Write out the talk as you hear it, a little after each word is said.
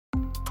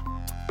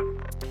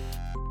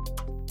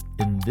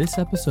this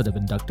episode of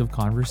Inductive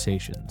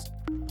Conversations,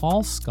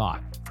 Paul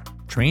Scott,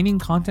 training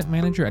content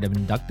manager at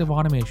Inductive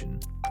Automation,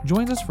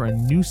 joins us for a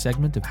new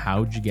segment of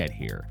How'd You Get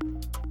Here?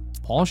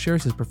 Paul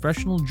shares his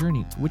professional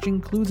journey, which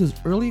includes his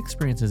early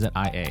experiences at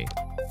IA,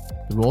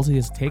 the roles he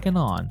has taken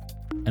on,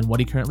 and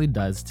what he currently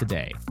does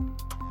today.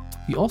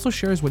 He also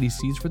shares what he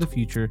sees for the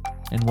future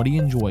and what he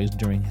enjoys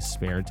during his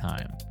spare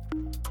time.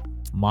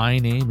 My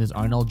name is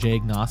Arnell J.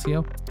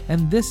 Ignacio,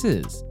 and this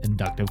is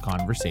Inductive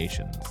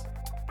Conversations.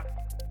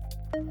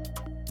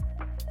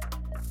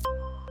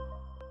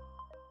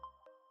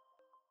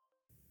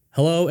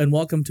 Hello and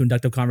welcome to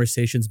Inductive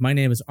Conversations. My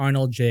name is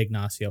Arnell J.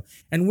 Ignacio,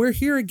 and we're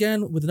here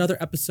again with another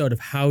episode of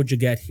How'd You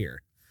Get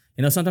Here?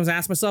 You know, sometimes I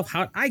ask myself,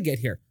 how'd I get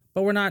here?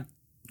 But we're not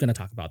going to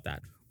talk about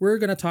that. We're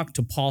going to talk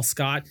to Paul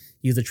Scott.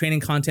 He's the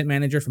training content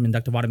manager from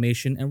Inductive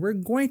Automation, and we're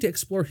going to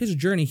explore his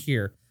journey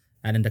here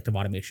at Inductive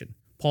Automation.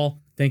 Paul,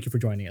 thank you for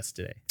joining us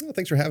today. Oh,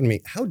 thanks for having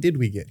me. How did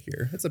we get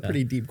here? That's a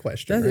pretty deep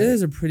question. That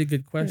is a pretty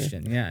good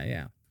question.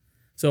 Yeah.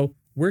 So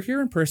we're here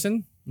in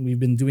person. We've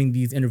been doing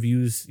these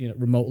interviews,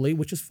 remotely,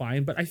 which is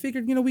fine. But I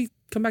figured, we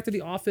come back to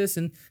the office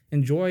and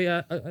enjoy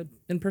a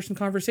in-person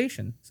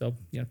conversation. So,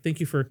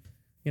 thank you for,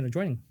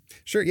 joining.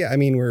 Sure. Yeah. I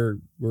mean, we're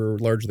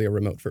largely a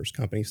remote first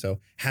company, so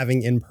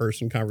having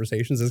in-person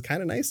conversations is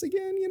kind of nice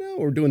again.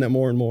 We're doing that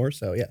more and more.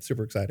 So yeah,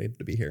 super excited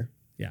to be here.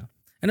 Yeah,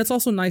 and it's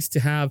also nice to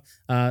have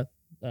the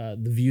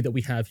view that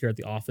we have here at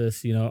the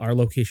office. Our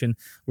location.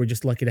 We're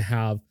just lucky to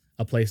have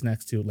a place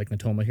next to Lake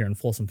Natoma here in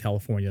Folsom,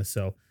 California.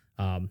 So.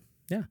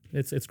 Yeah,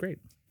 it's great.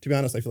 To be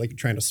honest, I feel like you're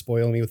trying to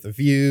spoil me with the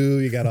view.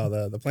 You got all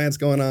the plants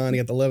going on. You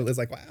got the level. It's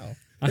like, wow,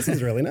 this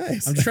is really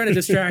nice. I'm just trying to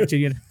distract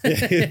you.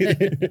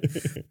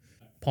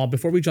 Paul,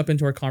 before we jump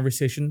into our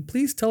conversation,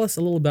 please tell us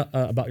a little bit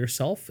about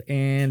yourself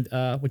and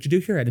what you do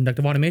here at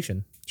Inductive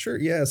Automation. Sure.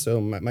 Yeah. So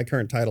my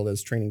current title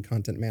is training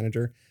content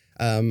manager.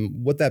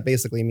 What that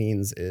basically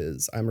means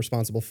is I'm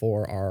responsible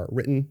for our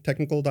written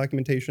technical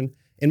documentation.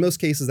 In most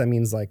cases, that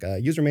means like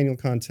user manual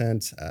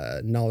content,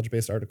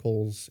 knowledge-based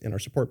articles in our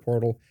support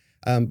portal,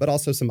 but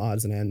also some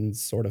odds and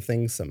ends sort of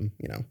things, some,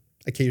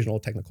 occasional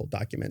technical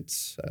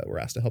documents we're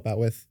asked to help out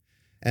with.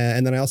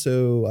 And then I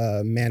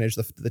also manage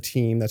the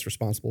team that's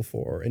responsible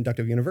for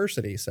Inductive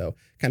University. So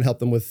kind of help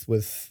them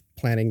with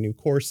planning new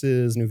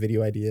courses, new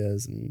video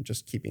ideas, and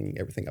just keeping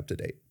everything up to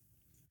date.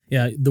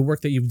 Yeah, the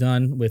work that you've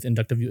done with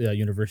Inductive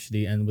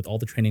University and with all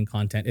the training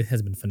content, it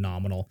has been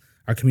phenomenal.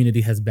 Our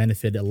community has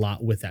benefited a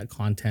lot with that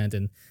content,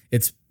 and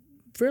it's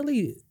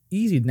fairly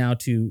easy now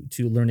to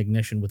learn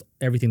Ignition with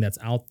everything that's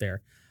out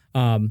there.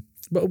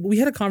 But we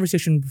had a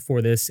conversation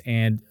before this,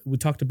 and we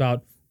talked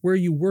about where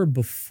you were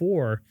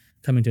before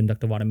coming to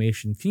Inductive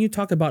Automation. Can you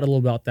talk about a little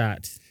about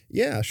that?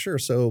 Yeah, sure.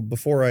 So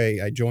before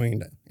I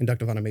joined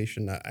Inductive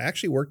Automation, I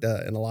actually worked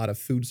in a lot of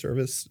food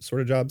service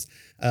sort of jobs.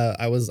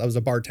 I was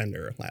a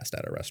bartender last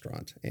at a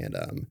restaurant, and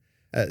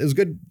it was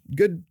a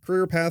good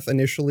career path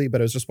initially,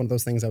 but it was just one of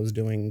those things I was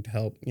doing to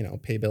help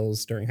pay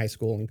bills during high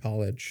school and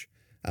college.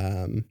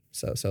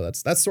 So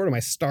that's sort of my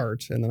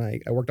start, and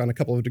then I worked on a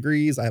couple of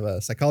degrees. I have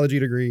a psychology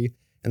degree,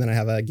 and then I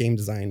have a game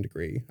design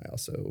degree I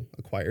also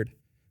acquired.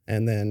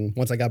 And then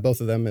once I got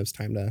both of them, it was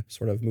time to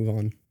sort of move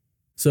on.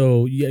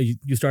 So yeah,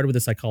 you started with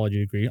a psychology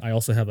degree. I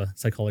also have a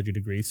psychology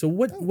degree. So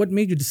what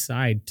made you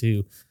decide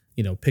to,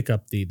 pick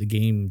up the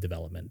game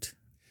development?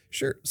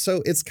 Sure.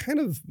 So it's kind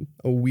of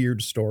a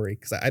weird story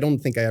because I don't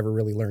think I ever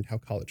really learned how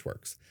college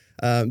works.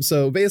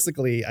 So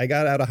basically, I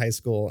got out of high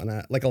school,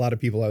 and like a lot of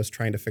people, I was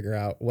trying to figure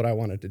out what I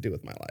wanted to do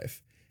with my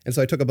life. And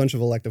so I took a bunch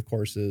of elective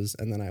courses,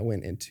 and then I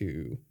went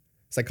into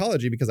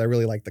psychology because I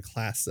really liked the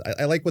class.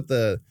 I like what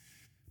the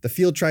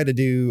field tried to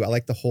do. I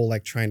like the whole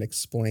trying to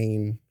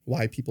explain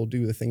why people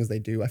do the things they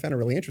do. I found it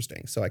really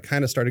interesting. So I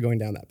kind of started going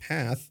down that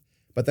path.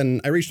 But then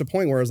I reached a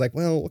point where I was like,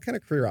 well, what kind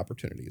of career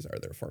opportunities are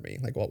there for me?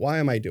 Like, well, why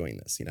am I doing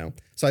this?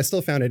 So I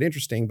still found it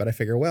interesting, but I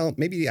figure, well,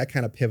 maybe I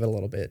kind of pivot a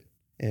little bit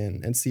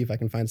and see if I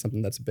can find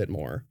something that's a bit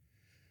more,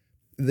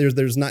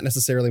 there's not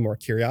necessarily more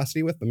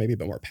curiosity with, but maybe a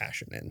bit more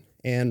passion in.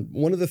 And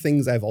one of the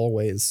things I've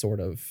always sort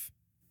of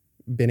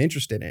been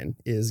interested in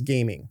is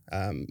gaming,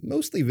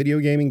 mostly video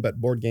gaming,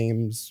 but board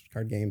games,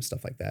 card games,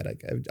 stuff like that.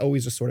 I've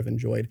always just sort of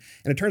enjoyed.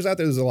 And it turns out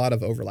there's a lot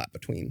of overlap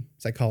between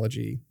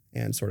psychology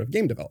and sort of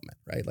game development,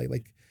 right?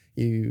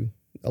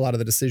 A lot of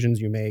the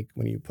decisions you make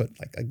when you put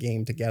a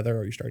game together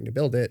or you're starting to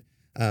build it,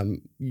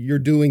 you're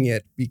doing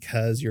it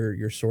because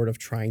you're sort of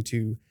trying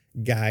to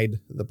guide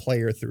the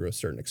player through a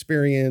certain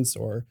experience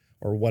or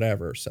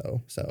whatever.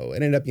 So it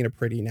ended up being a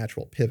pretty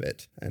natural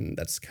pivot, and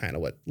that's kind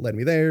of what led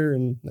me there.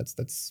 And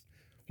that's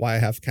why I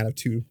have kind of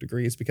 2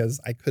 degrees, because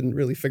I couldn't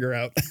really figure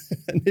out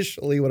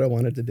initially what I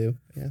wanted to do.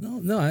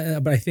 Yeah.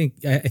 But I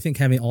think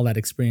having all that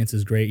experience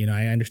is great.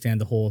 I understand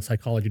the whole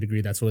psychology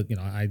degree. That's what,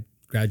 I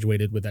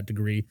graduated with that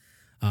degree.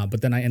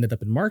 But then I ended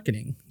up in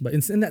marketing. But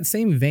in that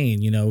same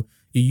vein, you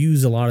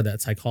use a lot of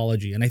that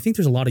psychology. And I think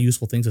there's a lot of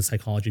useful things with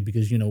psychology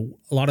because,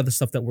 a lot of the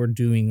stuff that we're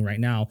doing right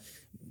now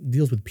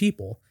deals with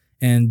people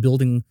and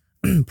building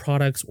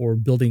products or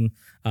building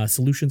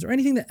solutions or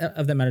anything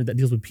of that matter that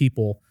deals with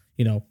people.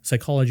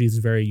 psychology is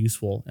very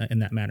useful in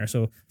that manner.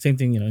 So same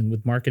thing,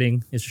 with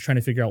marketing is just trying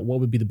to figure out what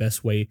would be the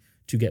best way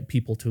to get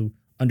people to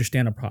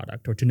understand a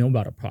product or to know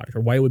about a product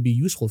or why it would be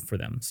useful for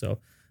them. So,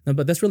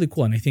 but that's really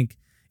cool. And I think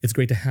it's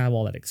great to have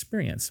all that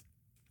experience.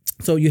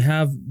 So you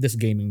have this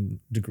gaming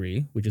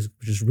degree, which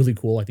is really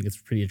cool. I think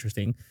it's pretty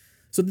interesting.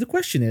 So the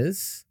question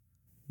is,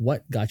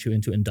 what got you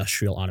into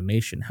industrial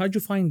automation? How did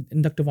you find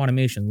inductive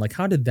automation? Like,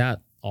 how did that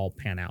all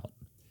pan out?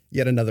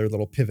 Yet another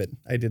little pivot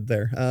I did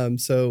there.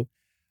 So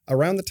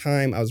around the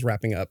time I was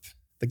wrapping up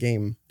the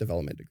game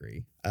development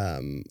degree,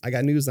 I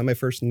got news that my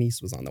first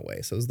niece was on the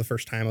way. So it was the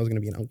first time I was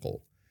going to be an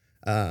uncle.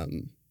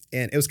 And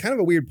it was kind of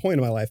a weird point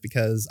in my life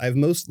because I've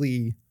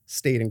mostly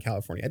stayed in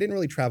California. I didn't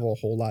really travel a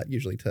whole lot,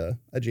 usually to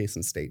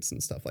adjacent states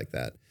and stuff like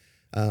that.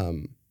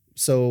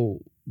 So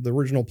the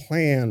original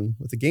plan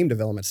with the game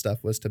development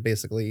stuff was to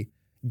basically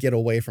get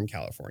away from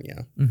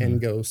California and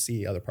go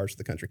see other parts of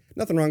the country.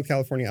 Nothing wrong with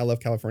California. I love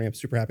California. I'm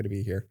super happy to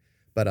be here.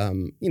 But,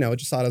 I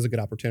just saw it as a good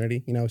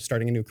opportunity.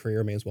 Starting a new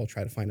career, may as well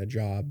try to find a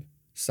job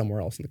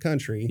somewhere else in the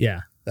country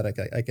that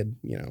I could,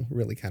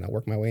 really kind of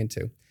work my way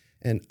into.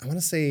 And I want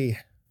to say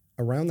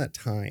around that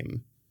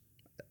time,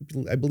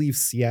 I believe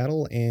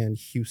Seattle and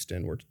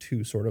Houston were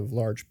two sort of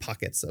large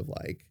pockets of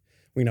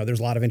there's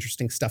a lot of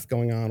interesting stuff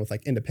going on with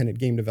independent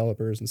game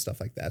developers and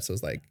stuff like that. So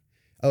it's like,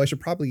 oh, I should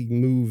probably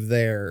move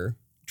there,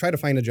 try to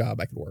find a job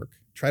I could work,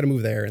 try to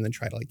move there, and then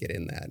try to get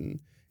in that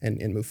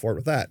and move forward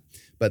with that.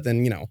 But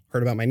then,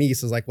 heard about my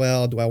niece. I was like,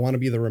 well, do I want to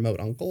be the remote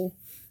uncle?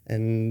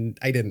 And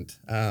I didn't.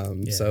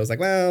 So I was like,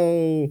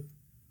 well,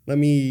 let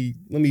me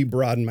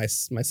broaden my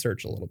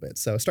search a little bit.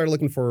 So I started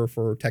looking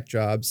for tech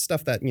jobs,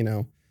 stuff that,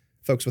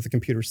 folks with a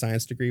computer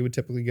science degree would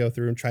typically go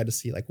through and try to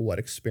see what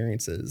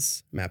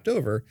experiences mapped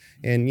over.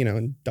 And,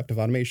 inductive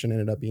automation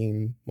ended up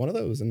being one of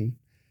those. And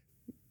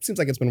it seems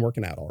like it's been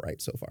working out all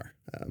right so far.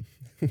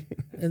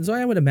 And so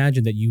I would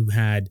imagine that you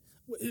had,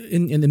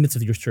 in the midst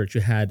of your search,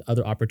 you had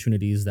other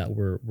opportunities that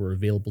were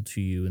available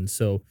to you. And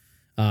so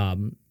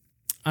I'm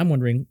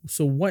wondering,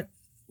 so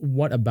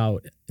what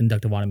about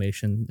inductive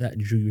automation that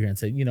drew you here and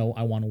said,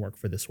 I want to work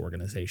for this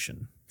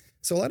organization?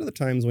 So a lot of the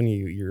times when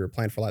you're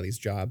applying for a lot of these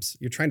jobs,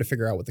 you're trying to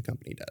figure out what the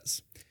company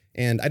does.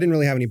 And I didn't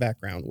really have any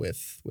background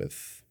with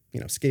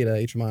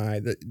SCADA,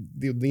 HMI,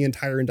 the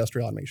entire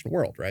industrial automation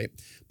world, right?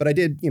 But I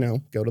did,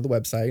 go to the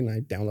website and I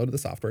downloaded the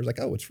software. It's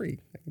like, oh, it's free.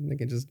 I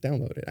can just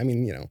download it. I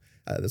mean,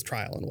 there's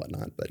trial and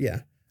whatnot, but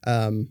yeah.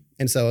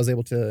 And so I was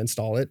able to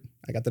install it.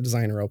 I got the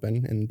designer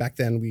open. And back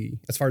then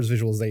as far as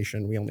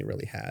visualization, we only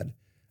really had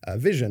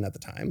Vision at the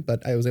time,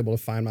 but I was able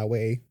to find my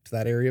way to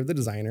that area of the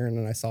designer. And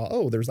then I saw,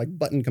 oh, there's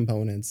button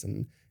components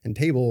and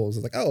tables.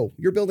 It's like, oh,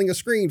 you're building a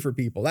screen for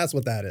people. That's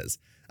what that is.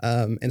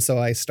 And so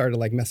I started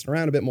messing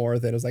around a bit more.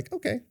 That was like,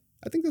 okay,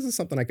 I think this is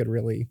something I could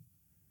really,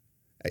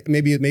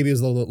 maybe it was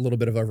a little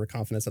bit of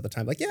overconfidence at the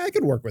time. Yeah, I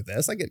could work with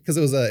this. Because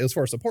it was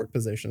for a support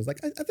position. It's like,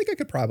 I think I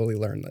could probably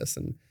learn this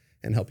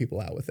and help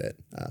people out with it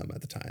at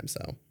the time. So,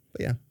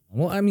 but yeah.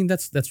 Well, I mean,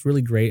 that's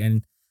really great.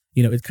 And,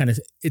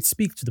 it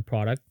speaks to the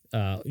product,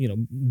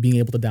 being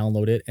able to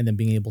download it and then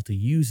being able to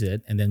use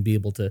it and then be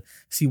able to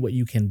see what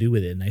you can do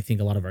with it. And I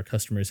think a lot of our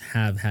customers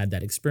have had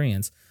that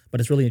experience, but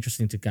it's really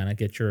interesting to kind of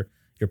get your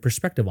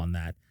perspective on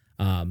that.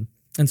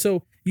 And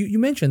so you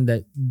mentioned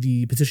that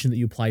the position that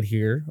you applied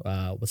here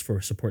was for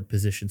a support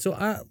position. So,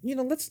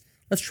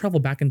 let's travel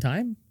back in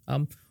time.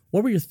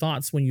 What were your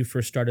thoughts when you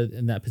first started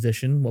in that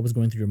position? What was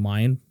going through your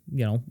mind?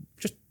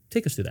 Just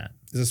take us through that.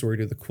 Is this where we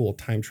do the cool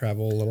time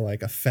travel little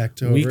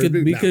effect over? We could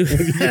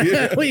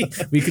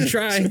we could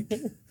try.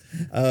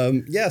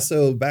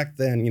 So back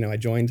then, I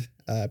joined,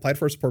 applied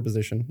for a support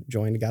position,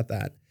 joined, got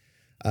that.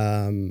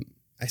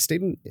 I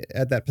stayed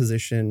at that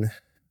position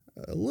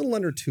a little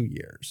under 2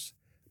 years.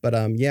 But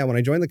when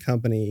I joined the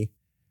company,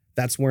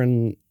 that's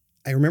when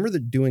I remember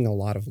doing a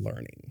lot of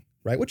learning,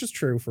 right? Which is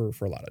true for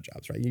a lot of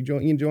jobs, right? You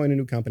join a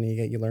new company,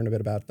 you learn a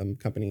bit about them,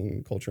 company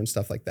and culture and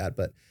stuff like that.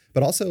 But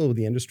also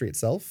the industry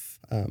itself,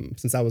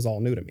 since that was all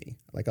new to me.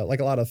 Like a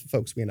lot of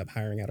folks we end up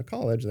hiring out of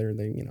college, they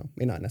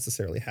may not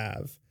necessarily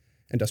have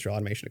industrial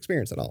automation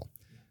experience at all.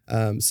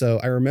 So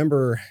I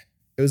remember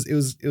it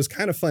was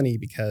kind of funny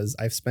because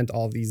I've spent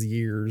all these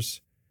years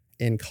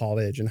in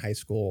college and high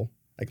school,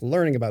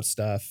 learning about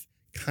stuff,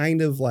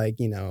 kind of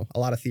a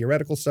lot of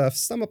theoretical stuff,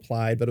 some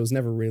applied, but it was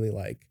never really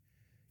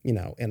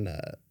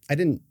I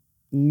didn't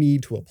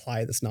need to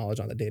apply this knowledge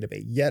on the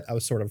database yet. I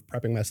was sort of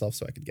prepping myself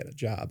so I could get a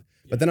job.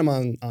 Yeah. But then I'm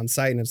on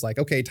site and it's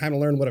okay, time to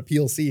learn what a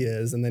PLC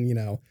is. And then,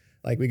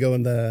 we go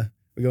into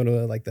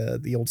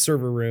the old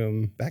server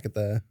room back at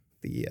the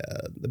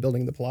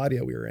building, the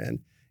Palladio we were in.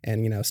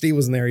 And, Steve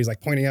was in there. He's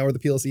pointing out where the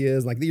PLC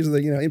is. These are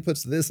the,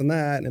 inputs to this and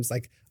that. And it's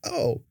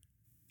oh,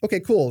 okay,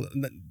 cool.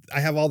 I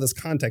have all this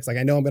context.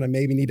 I know I'm going to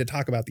maybe need to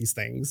talk about these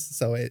things.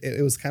 So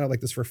it was kind of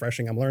this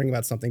refreshing. I'm learning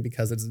about something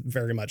because it's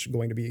very much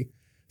going to be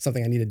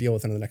something I need to deal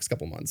with in the next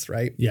couple months,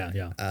 right?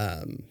 Yeah.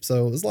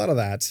 So it was a lot of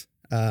that.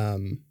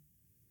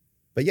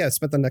 But yeah, I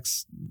spent the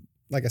next,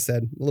 like I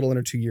said, a little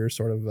under 2 years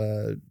sort of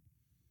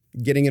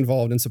getting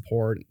involved in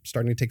support,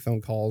 starting to take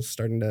phone calls,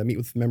 starting to meet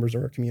with members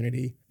of our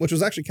community, which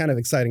was actually kind of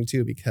exciting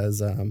too,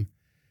 because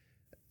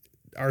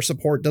our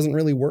support doesn't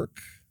really work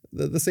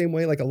the same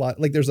way. Like a lot,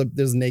 like there's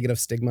negative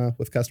stigma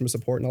with customer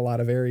support in a lot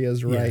of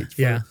areas, right?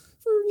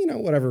 For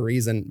whatever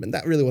reason, and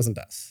that really wasn't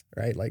us,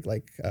 right?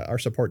 Our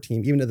support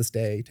team, even to this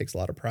day, takes a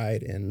lot of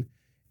pride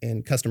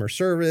in customer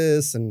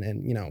service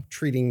and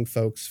treating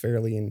folks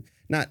fairly, and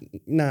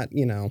not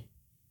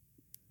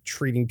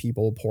treating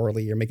people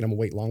poorly or making them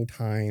wait long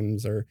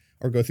times or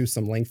go through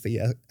some lengthy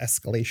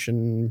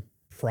escalation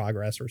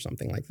progress or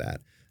something like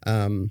that.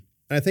 And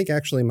I think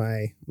actually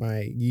my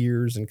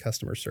years in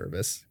customer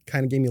service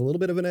kind of gave me a little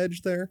bit of an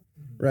edge there,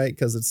 right?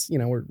 Because it's,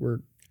 we're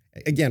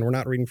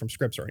not reading from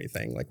scripts or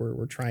anything. Like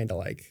we're trying to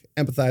like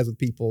empathize with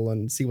people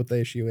and see what the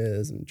issue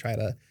is and try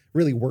to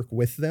really work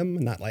with them.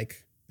 Not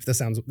like, if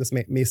this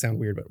may sound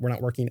weird, but we're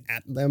not working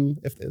at them,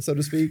 so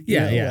to speak.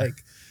 I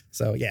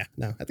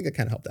think it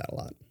kind of helped out a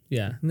lot.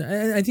 Yeah,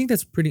 I think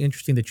that's pretty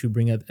interesting that you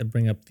bring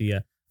up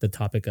the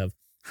topic of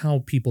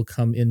how people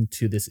come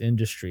into this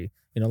industry.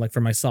 Like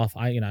for myself,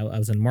 I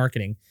was in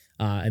marketing,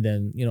 and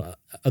then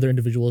other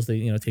individuals,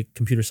 they take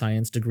computer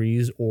science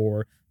degrees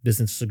or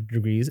business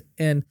degrees,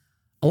 and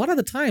a lot of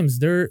the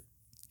times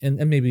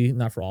and maybe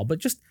not for all, but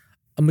just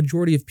a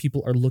majority of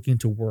people are looking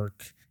to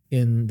work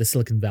in the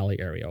Silicon Valley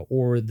area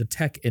or the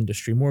tech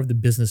industry, more of the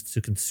business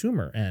to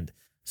consumer end.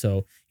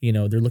 So,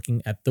 they're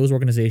looking at those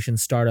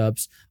organizations,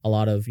 startups, a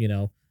lot of,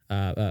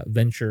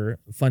 venture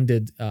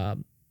funded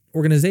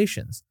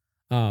organizations.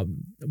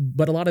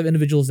 But a lot of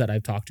individuals that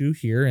I've talked to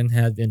here and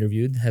have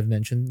interviewed have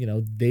mentioned,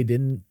 they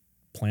didn't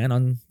plan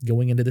on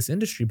going into this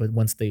industry, but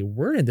once they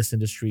were in this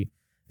industry,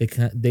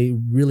 they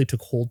really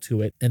took hold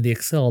to it and they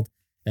excelled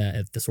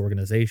at this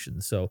organization.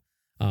 So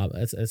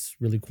it's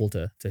really cool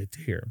to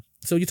hear.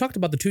 So you talked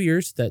about the 2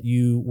 years that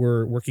you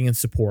were working in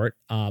support.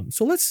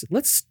 So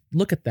let's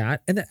look at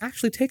that and then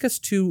actually take us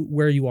to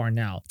where you are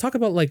now. Talk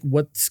about like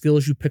what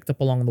skills you picked up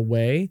along the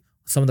way,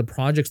 some of the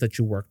projects that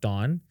you worked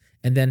on,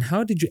 and then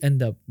how did you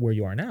end up where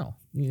you are now?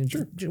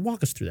 Sure.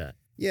 Walk us through that.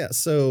 Yeah.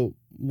 So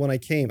when I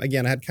came,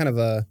 again, I had kind of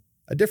a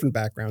different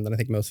background than I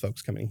think most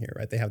folks coming here,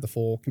 right? They have the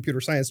full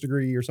computer science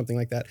degree or something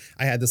like that.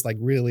 I had this like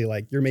really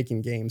like you're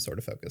making games sort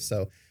of focus.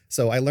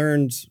 So I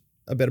learned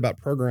a bit about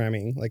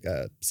programming, like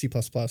C++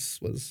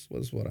 was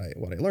what I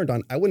learned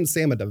on. I wouldn't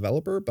say I'm a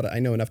developer, but I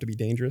know enough to be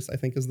dangerous, I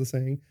think is the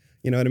saying.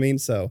 You know what I mean?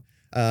 So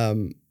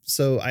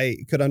I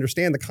could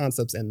understand the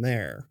concepts in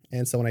there.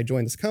 And so when I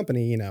joined this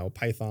company,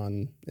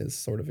 Python is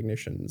sort of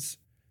Ignition's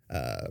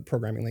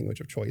programming language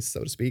of choice,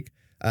 so to speak.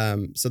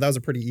 So that was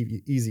a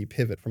pretty easy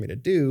pivot for me to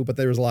do, but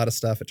there was a lot of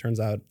stuff, it turns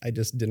out, I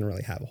just didn't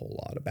really have a whole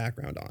lot of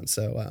background on.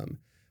 So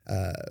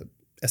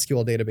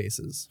SQL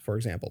databases, for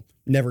example,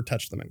 never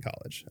touched them in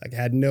college. Like I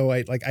had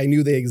I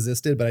knew they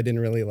existed, but I didn't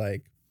really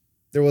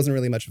there wasn't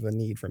really much of a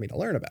need for me to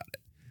learn about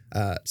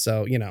it.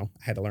 So I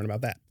had to learn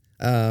about that.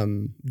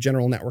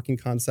 General networking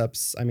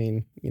concepts. I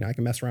mean, I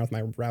can mess around with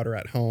my router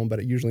at home, but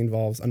it usually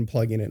involves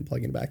unplugging it and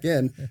plugging it back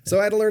in. So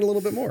I had to learn a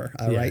little bit more,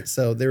 right?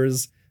 So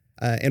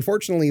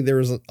unfortunately, there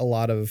was a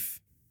lot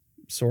of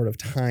sort of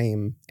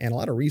time and a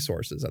lot of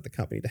resources at the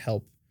company to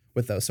help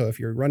with those. So if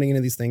you're running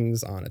into these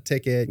things on a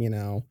ticket,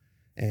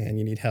 and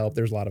you need help,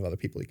 there's a lot of other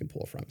people you can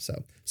pull from.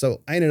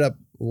 So I ended up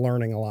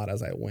learning a lot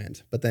as I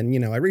went. But then,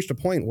 I reached a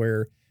point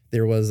where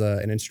there was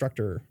an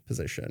instructor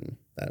position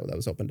that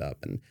was opened up.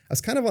 And I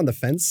was kind of on the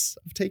fence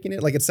of taking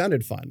it. Like it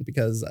sounded fun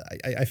because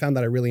I found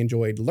that I really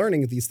enjoyed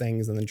learning these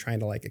things and then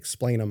trying to like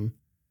explain them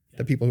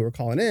to people who were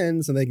calling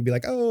in so they could be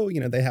like, oh,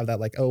 they have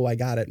that like, oh, I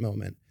got it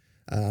moment.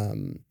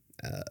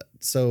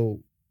 So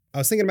I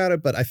was thinking about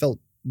it, but I felt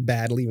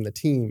bad leaving the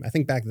team. I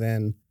think back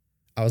then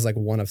I was like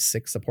one of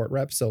 6 support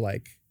reps. So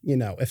like,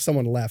 if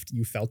someone left,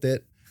 you felt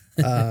it.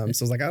 So I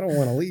was like, I don't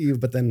want to leave.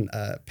 But then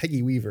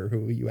Peggy Weaver,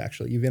 who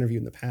you've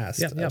interviewed in the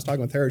past, I was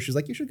talking with her. She's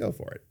like, you should go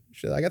for it.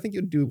 She's like, I think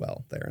you'd do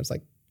well there. I was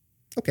like,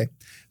 okay.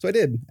 So I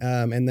did.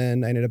 And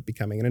then I ended up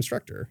becoming an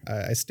instructor.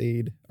 I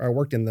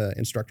worked in the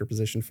instructor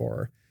position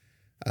for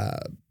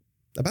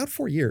about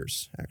 4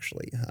 years,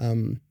 actually.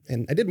 And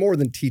I did more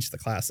than teach the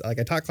class. Like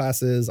I taught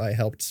classes. I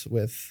helped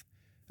with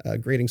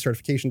grading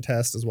certification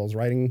tests as well as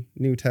writing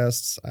new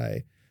tests.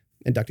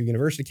 Inductive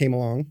University came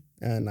along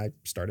and I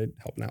started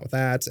helping out with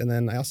that. And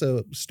then I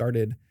also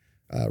started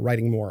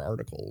writing more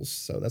articles.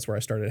 So that's where I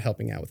started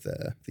helping out with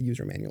the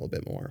user manual a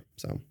bit more.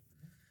 So,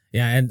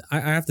 yeah. And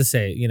I have to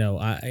say,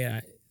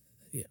 a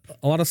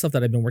lot of stuff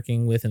that I've been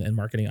working with in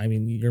marketing, I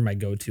mean, you're my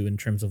go-to in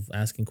terms of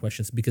asking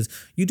questions because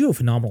you do a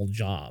phenomenal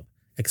job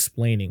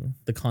explaining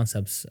the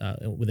concepts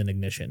within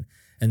Ignition.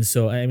 And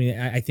so, I mean,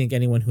 I think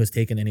anyone who has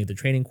taken any of the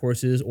training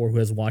courses or who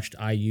has watched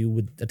IU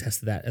would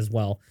attest to that as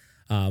well.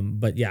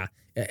 But yeah,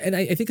 and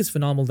I think it's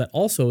phenomenal that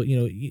also,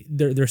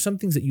 there are some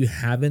things that you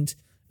haven't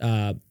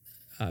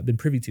been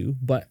privy to,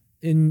 but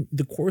in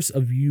the course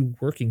of you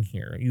working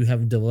here, you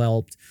have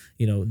developed,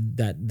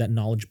 that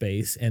knowledge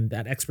base and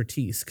that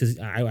expertise. Because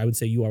I would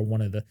say you are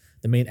one of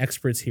the main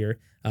experts here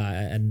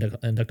at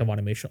Inductive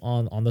Automation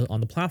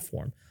on the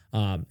platform.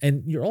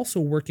 And you're also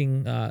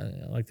working,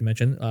 like to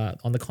mention,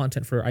 on the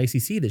content for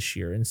ICC this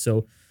year. And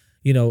so,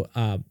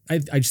 I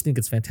just think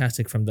it's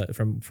fantastic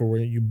for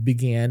where you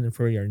began and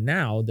for where you are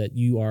now, that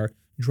you are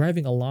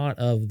driving a lot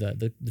of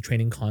the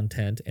training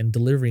content and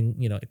delivering,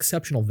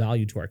 exceptional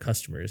value to our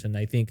customers. And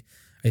I think,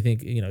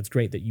 it's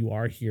great that you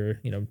are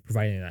here,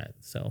 providing that.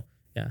 So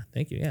yeah,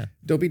 thank you. Yeah.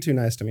 Don't be too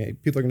nice to me.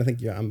 People are going to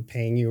think I'm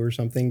paying you or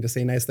something to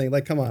say nice things.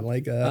 Like, come on,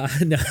 like,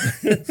 no,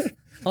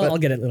 I'll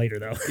get it later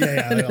though.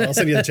 Yeah, I'll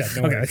send you the check.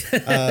 Don't Okay.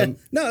 worry.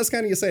 No, it's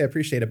kind of you say, I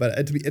appreciate it. But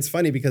it's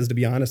funny because, to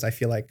be honest, I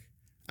feel like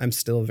I'm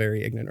still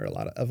very ignorant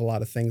of a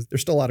lot of things.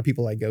 There's still a lot of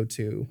people I go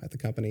to at the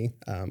company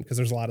because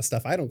there's a lot of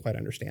stuff I don't quite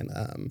understand.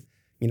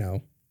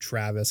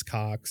 Travis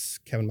Cox,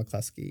 Kevin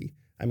McCluskey.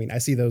 I mean, I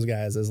see those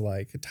guys as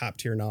like top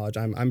tier knowledge.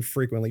 I'm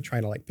frequently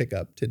trying to like pick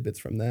up tidbits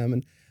from them.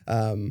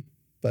 And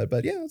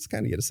but yeah, it's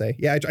kind of good to say.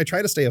 Yeah, I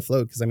try to stay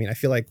afloat because I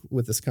feel like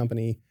with this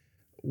company,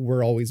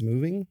 we're always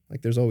moving.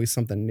 Like there's always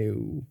something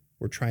new.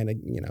 We're trying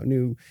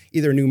to,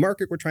 either a new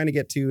market we're trying to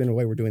get to, and a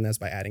way we're doing this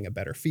by adding a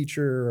better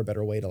feature or a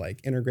better way to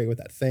like integrate with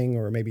that thing,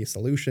 or maybe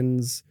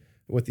solutions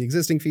with the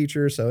existing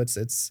feature. So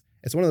it's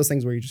one of those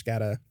things where you just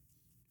gotta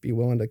be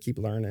willing to keep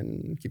learning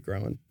and keep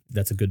growing.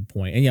 That's a good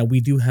point. And yeah,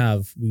 we do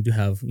have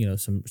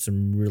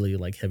some really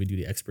like heavy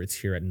duty experts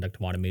here at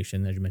Inductive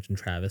Automation, as you mentioned,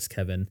 Travis,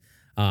 Kevin.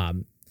 I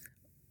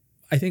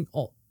think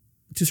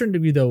to a certain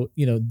degree though,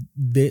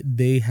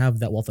 they have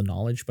that wealth of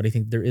knowledge, but I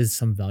think there is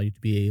some value to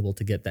be able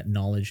to get that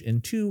knowledge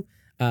into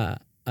a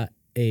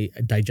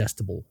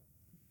digestible,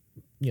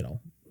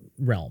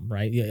 realm,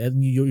 right? Yeah,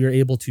 and you're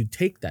able to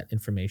take that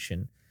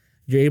information,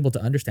 you're able to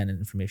understand that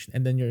information,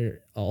 and then you're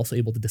also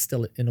able to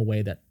distill it in a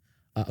way that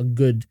a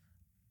good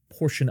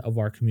portion of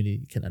our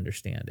community can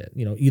understand it,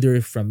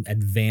 either from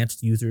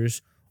advanced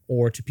users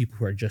or to people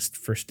who are just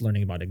first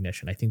learning about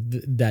Ignition. I think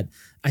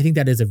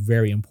that is a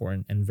very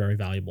important and very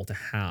valuable to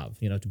have,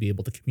 to be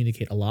able to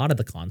communicate a lot of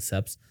the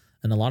concepts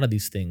and a lot of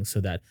these things so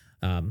that,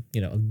 a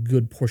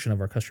good portion of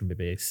our customer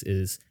base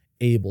is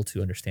able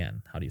to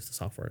understand how to use the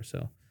software.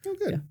 So. Oh,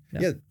 good.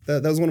 Yeah.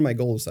 That was one of my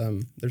goals.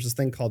 There's this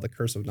thing called the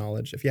curse of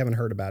knowledge. If you haven't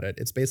heard about it,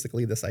 it's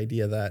basically this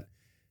idea that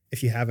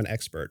if you have an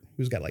expert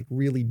who's got like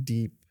really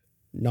deep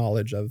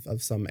knowledge of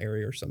some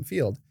area or some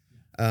field,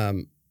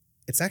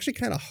 it's actually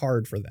kind of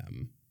hard for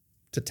them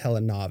to tell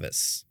a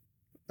novice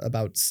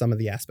about some of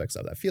the aspects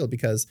of that field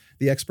because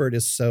the expert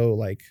is so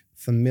like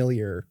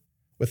familiar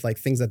with like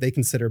things that they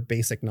consider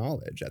basic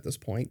knowledge at this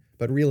point.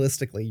 But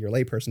realistically, your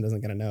layperson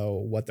isn't going to know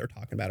what they're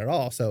talking about at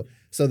all. So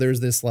there's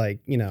this like,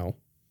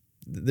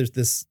 there's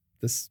this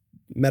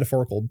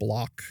metaphorical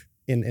block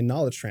in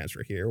knowledge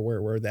transfer here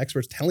where the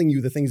expert's telling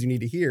you the things you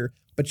need to hear,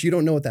 but you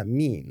don't know what that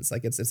means.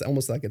 Like it's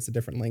almost like it's a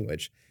different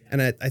language.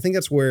 And I think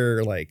that's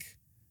where like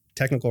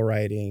technical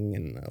writing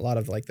and a lot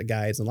of like the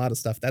guides and a lot of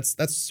stuff, that's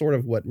sort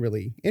of what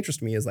really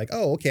interests me is like,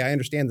 oh, okay, I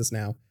understand this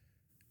now.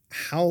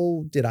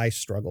 How did I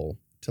struggle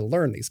to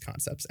learn these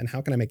concepts and how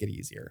can I make it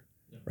easier?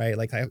 Yeah. Right?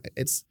 Like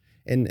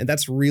and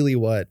that's really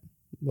what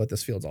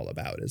this field's all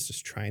about is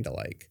just trying to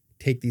like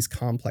take these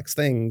complex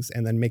things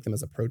and then make them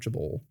as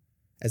approachable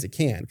as it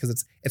can.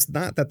 Because it's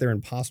not that they're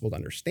impossible to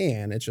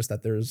understand. It's just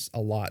that there's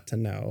a lot to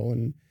know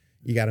and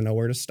you got to know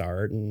where to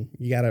start and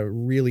you got to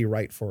really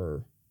write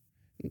for,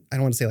 I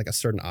don't want to say like a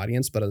certain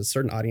audience, but a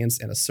certain audience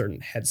and a certain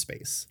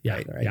headspace. Yeah.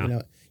 Right.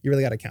 Yeah. You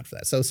really got to account for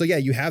that. So yeah,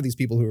 you have these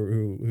people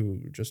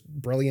who just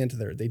brilliant.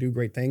 They do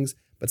great things,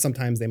 but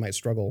sometimes they might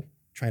struggle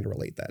trying to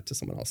relate that to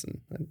someone else. And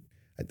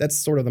that's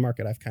sort of the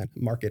market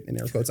market in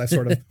air quotes, I've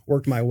sort of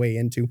worked my way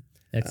into.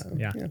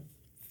 Yeah.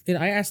 And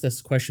I asked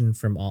this question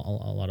from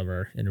a lot of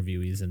our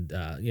interviewees, and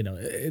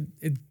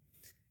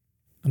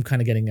I'm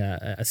kind of getting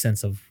a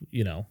sense of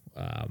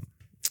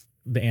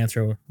the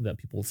answer that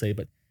people will say.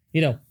 But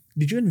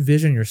did you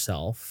envision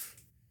yourself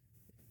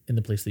in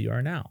the place that you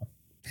are now?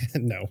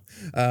 No.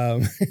 I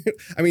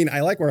mean,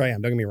 I like where I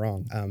am. Don't get me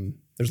wrong.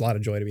 There's a lot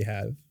of joy to be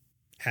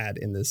had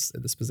in this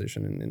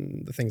position and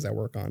in the things I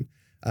work on.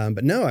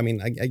 But no, I mean,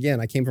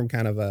 I came from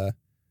kind of a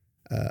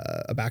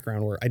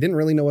background where I didn't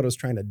really know what I was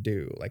trying to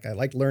do. Like I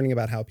liked learning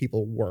about how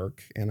people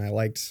work and I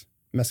liked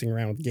messing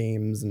around with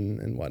games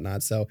and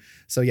whatnot. So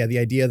yeah, the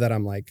idea that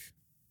I'm like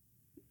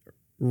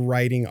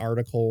writing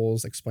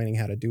articles, explaining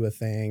how to do a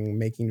thing,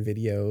 making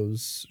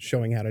videos,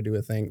 showing how to do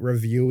a thing,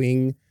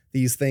 reviewing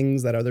these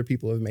things that other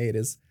people have made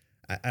is,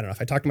 I don't know,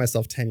 if I talked to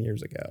myself 10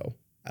 years ago,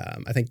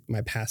 I think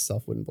my past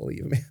self wouldn't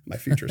believe me, my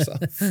future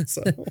self.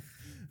 So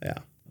yeah.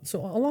 So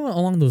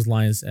along those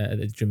lines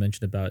that you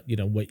mentioned about,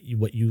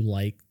 what you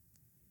like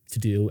to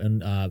do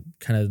and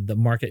kind of the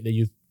market that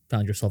you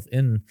found yourself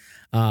in,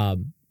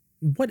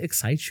 what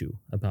excites you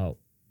about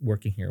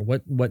working here?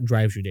 What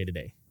drives your day to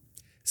day?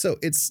 So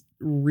it's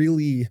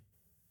really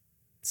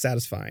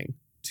satisfying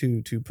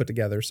to put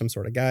together some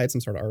sort of guide, some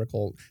sort of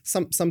article,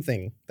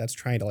 something that's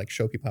trying to like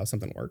show people how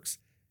something works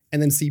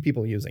and then see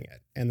people using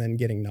it and then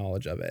getting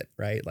knowledge of it.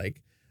 Right.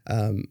 Like,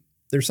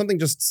 there's something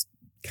just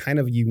kind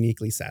of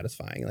uniquely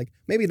satisfying. Like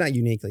maybe not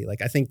uniquely.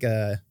 Like I think,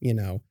 you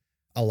know,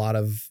 a lot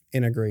of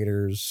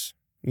integrators,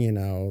 you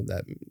know,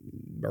 that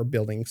are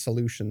building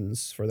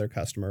solutions for their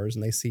customers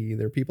and they see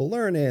their people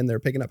learning, they're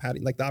picking up how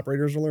to, like the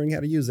operators are learning how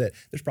to use it.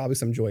 There's probably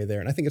some joy there.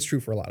 And I think it's true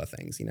for a lot of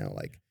things, you know,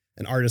 like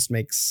an artist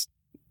makes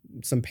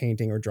some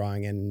painting or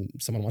drawing and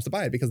someone wants to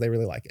buy it because they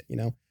really like it, you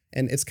know?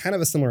 And it's kind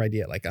of a similar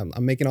idea. Like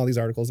I'm making all these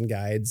articles and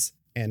guides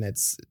and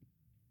it's,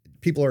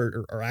 people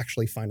are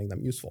actually finding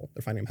them useful.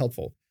 They're finding them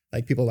helpful.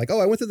 Like people are like, oh,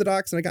 I went through the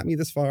docs and it got me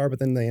this far, but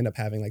then they end up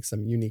having like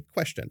some unique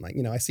question. Like,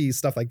 you know, I see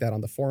stuff like that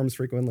on the forums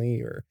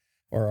frequently or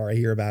I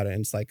hear about it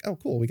and it's like, oh,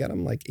 cool. We got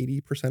them like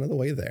 80% of the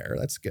way there.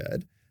 That's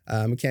good.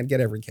 We can't get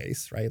every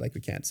case, right? Like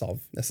we can't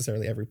solve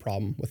necessarily every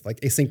problem with like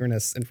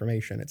asynchronous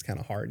information. It's kind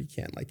of hard. You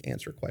can't like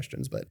answer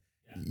questions, but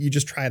you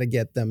just try to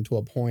get them to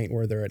a point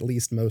where they're at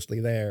least mostly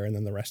there. And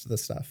then the rest of the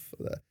stuff,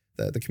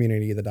 the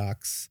community, the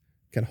docs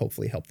can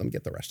hopefully help them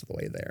get the rest of the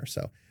way there.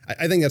 So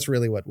I think that's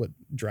really what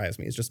drives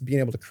me is just being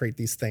able to create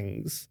these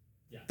things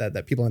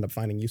that people end up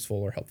finding useful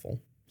or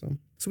helpful.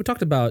 So we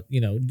talked about,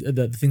 you know,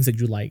 the things that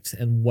you liked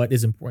and what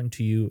is important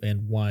to you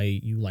and why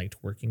you liked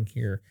working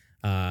here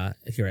at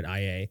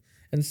IA.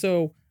 And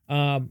so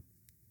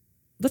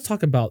let's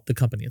talk about the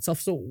company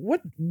itself. So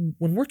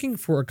when working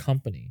for a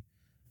company,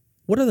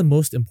 what are the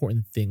most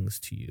important things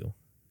to you?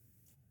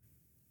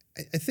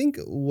 I think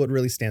what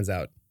really stands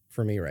out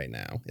for me right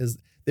now is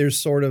there's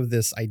sort of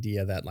this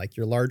idea that like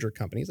your larger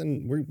companies,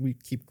 and we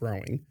keep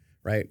growing,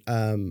 right?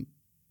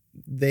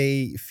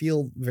 They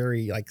feel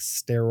very like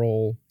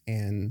sterile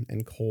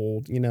and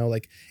cold, you know,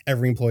 like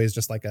every employee is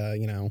just like a,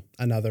 you know,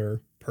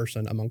 another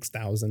person amongst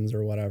thousands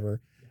or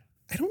whatever.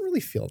 I don't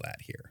really feel that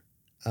here.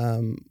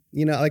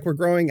 You know, like we're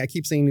growing, I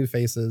keep seeing new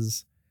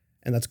faces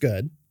and that's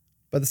good.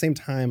 But at the same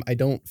time, I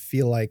don't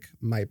feel like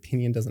my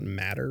opinion doesn't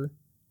matter.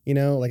 You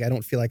know, like I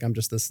don't feel like I'm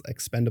just this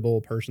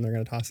expendable person they're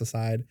going to toss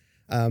aside.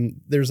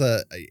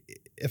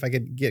 If I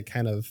could get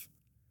kind of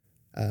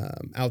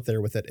out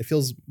there with it, it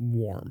feels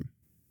warm.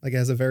 Like it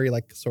has a very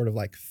like sort of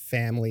like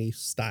family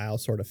style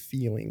sort of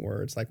feeling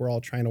where it's like we're all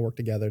trying to work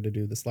together to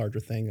do this larger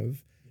thing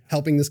of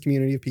helping this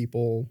community of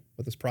people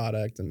with this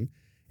product. And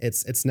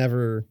it's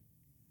never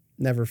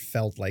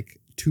felt like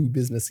too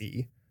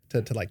businessy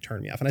to like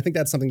turn me off. And I think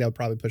that's something that would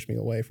probably push me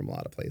away from a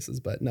lot of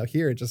places. But no,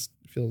 here it just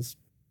feels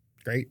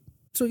great.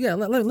 So yeah,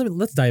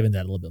 let's dive into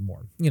that a little bit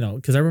more, you know,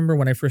 because I remember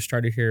when I first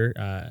started here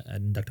at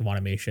Inductive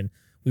Automation,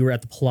 we were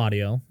at the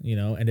Palladio, you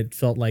know, and it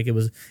felt like it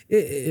was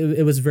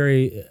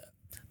very,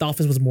 the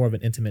office was more of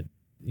an intimate,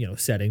 you know,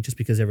 setting just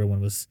because everyone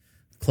was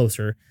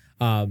closer.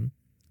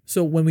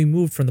 So when we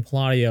moved from the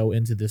Palladio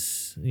into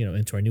this, you know,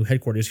 into our new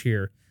headquarters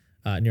here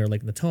near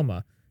Lake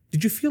Natoma,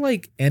 did you feel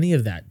like any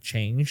of that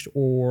changed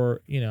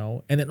or, you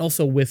know, and then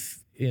also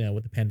with, you know,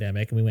 with the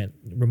pandemic and we went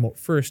remote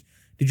first,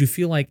 did you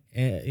feel like,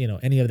 you know,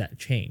 any of that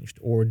changed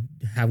or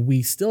have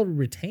we still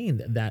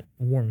retained that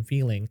warm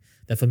feeling,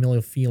 that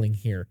familial feeling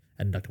here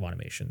at Inductive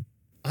Automation?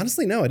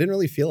 Honestly, no, I didn't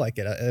really feel like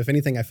it. If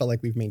anything, I felt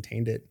like we've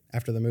maintained it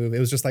after the move. It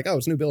was just like, oh,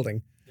 it's a new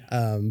building.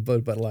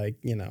 But like,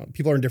 you know,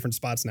 people are in different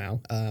spots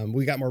now.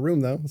 We got more room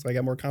though. So I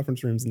got more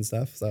conference rooms and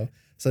stuff. So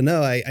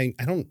no, I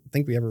don't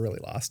think we ever really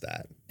lost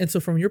that. And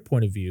so from your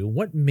point of view,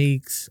 what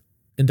makes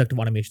Inductive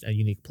Automation a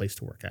unique place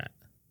to work at?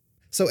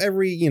 So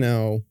every, you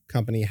know,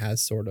 company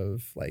has sort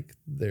of like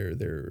their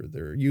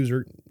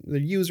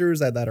users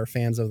that are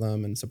fans of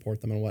them and support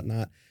them and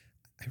whatnot.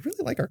 I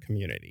really like our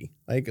community.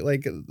 Like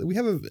we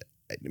have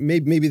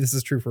maybe this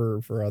is true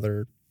for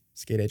other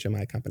skate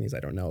HMI companies. I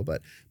don't know,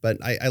 but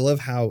I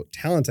love how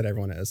talented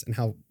everyone is and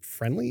how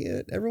friendly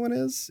everyone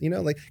is, you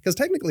know, like, because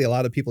technically a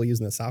lot of people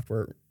using the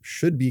software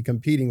should be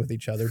competing with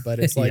each other, but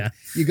it's like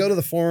you go to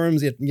the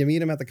forums, you meet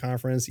them at the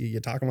conference, you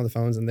talk them on the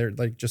phones and they're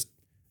like just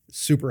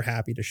super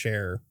happy to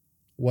share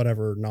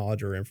whatever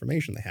knowledge or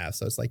information they have.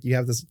 So it's like you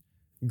have this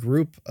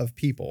group of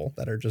people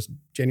that are just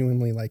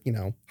genuinely like, you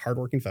know,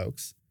 hardworking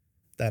folks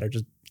that are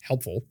just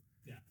helpful.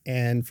 Yeah.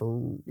 And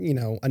for, you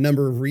know, a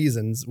number of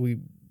reasons,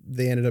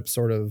 they ended up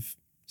sort of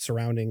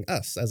surrounding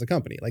us as a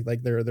company.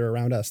 Like they're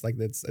around us. Like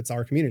it's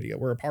our community that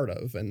we're a part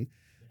of. And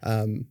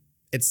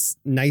it's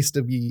nice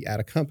to be at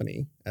a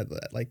company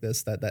like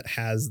this that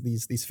has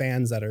these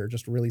fans that are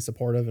just really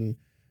supportive and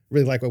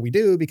really like what we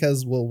do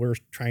because, well, we're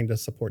trying to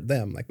support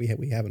them. Like we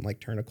haven't like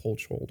turned a cold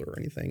shoulder or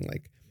anything.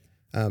 Like,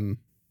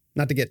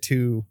 not to get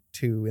too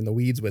in the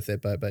weeds with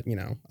it, but you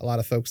know, a lot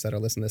of folks that are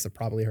listening to this have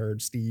probably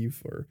heard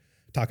Steve or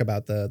talk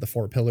about the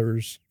 4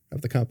 pillars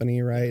of the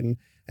company, right?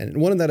 And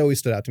one of that always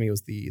stood out to me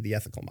was the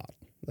ethical model,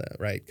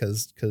 right?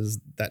 Because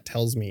that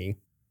tells me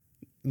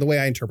the way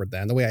I interpret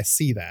that and the way I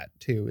see that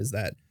too is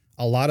that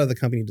a lot of the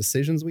company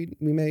decisions we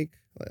make,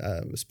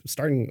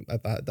 starting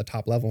at the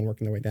top level and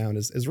working their way down,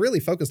 is really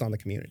focused on the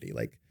community.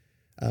 Like,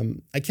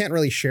 I can't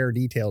really share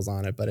details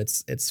on it, but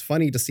it's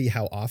funny to see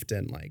how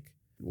often like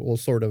we'll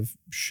sort of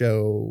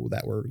show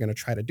that we're going to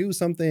try to do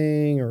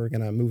something or we're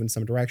going to move in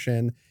some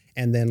direction.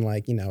 And then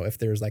like, you know, if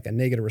there's like a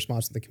negative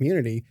response to the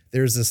community,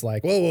 there's this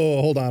like,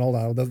 whoa, hold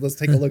on. Let's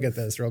take a look at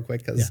this real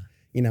quick. Cause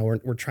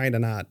we're trying to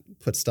not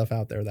put stuff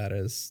out there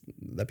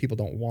that people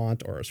don't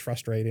want or is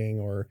frustrating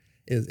or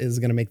is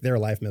going to make their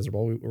life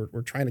miserable.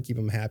 We're trying to keep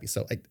them happy.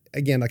 So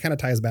again, that kind of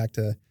ties back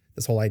to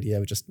this whole idea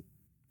of just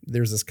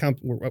there's this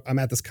I'm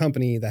at this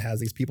company that has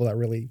these people that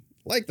really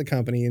like the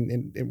company,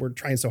 and we're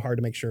trying so hard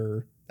to make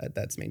sure that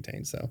that's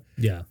maintained. So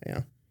yeah.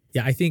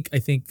 I think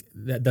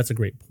that's a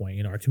great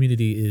point. Our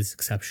community is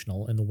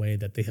exceptional in the way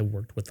that they have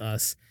worked with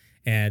us,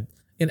 and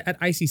at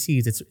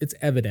ICCs, it's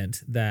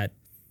evident that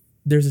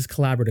there's this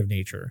collaborative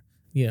nature.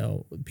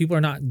 People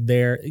are not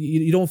there.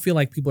 You don't feel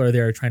like people are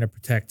there trying to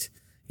protect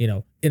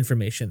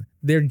information.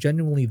 They're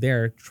genuinely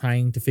there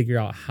trying to figure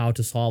out how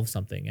to solve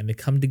something, and they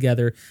come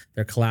together,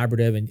 they're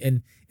collaborative,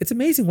 and it's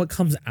amazing what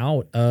comes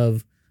out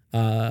of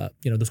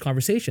those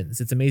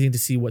conversations. It's amazing to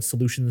see what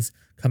solutions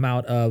come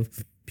out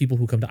of people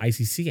who come to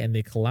ICC and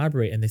they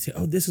collaborate and they say,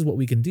 oh, this is what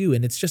we can do.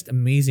 And it's just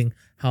amazing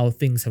how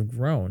things have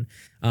grown,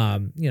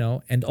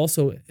 and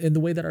also in the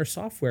way that our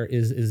software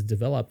is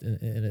developed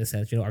in a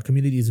sense. Our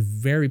community is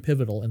very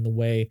pivotal in the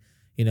way,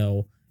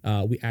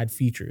 we add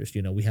features.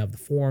 We have the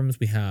forums,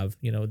 we have,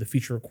 the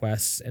feature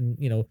requests, and,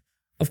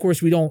 of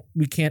course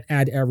we can't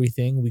add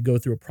everything. We go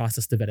through a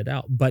process to vet it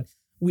out, but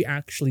we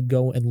actually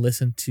go and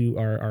listen to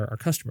our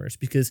customers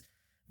because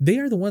they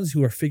are the ones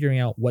who are figuring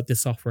out what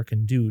this software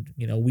can do.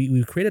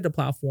 We've created a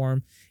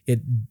platform.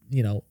 It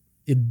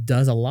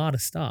does a lot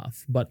of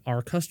stuff, but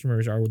our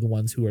customers are the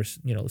ones who are,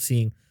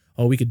 seeing,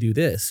 oh, we could do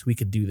this, we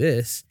could do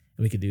this,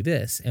 and we could do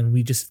this. And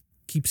we just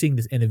keep seeing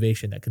this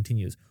innovation that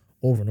continues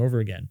over and over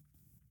again.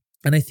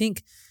 And I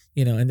think,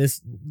 and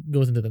this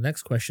goes into the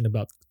next question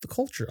about the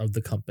culture of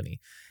the company.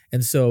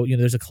 And so,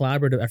 there's a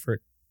collaborative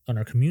effort within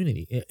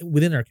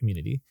our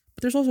community,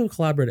 but there's also a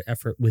collaborative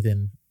effort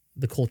within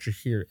the culture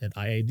here at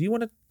IA. Do you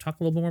want to talk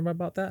a little bit more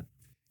about that?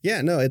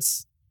 Yeah, no,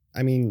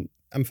 I'm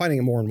finding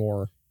it more and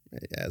more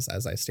as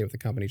I stay with the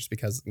company, just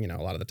because, a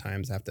lot of the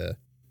times I have to,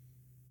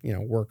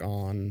 work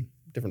on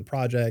different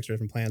projects or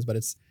different plans, but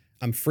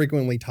I'm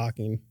frequently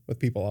talking with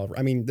people all over.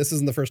 This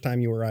isn't the first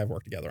time you or I have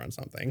worked together on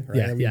something,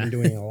 right? We've been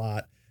doing it a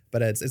lot,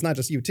 but it's not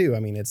just you too.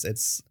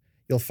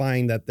 You'll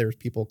find that there's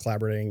people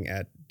collaborating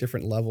at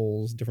different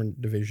levels,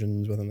 different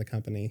divisions within the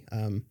company,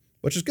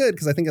 which is good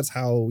because I think that's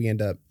how we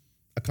end up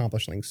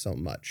accomplishing so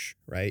much,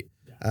 right?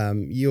 Yeah.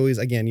 You always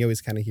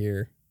kind of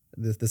hear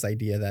this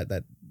idea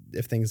that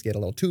if things get a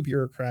little too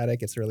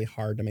bureaucratic, it's really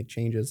hard to make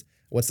changes.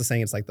 What's the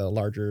saying? It's like the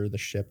larger the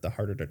ship, the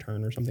harder to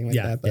turn, or something like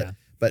that.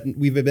 But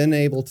we've been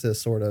able to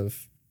sort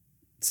of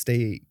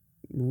stay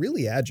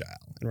really agile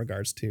in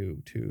regards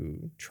to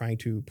trying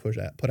to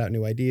put out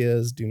new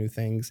ideas, do new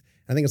things.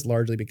 I think it's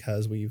largely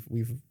because we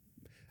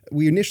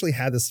initially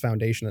had this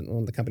foundation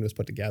when the company was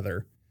put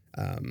together,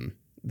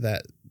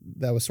 that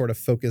was sort of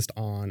focused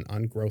on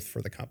growth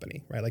for the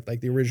company, right?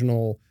 Like the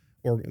original,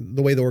 or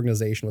the way the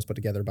organization was put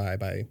together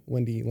by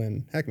Wendy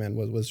Lynn Heckman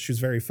was she was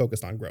very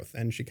focused on growth,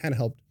 and she kind of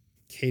helped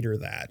cater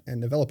that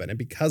and develop it. And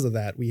because of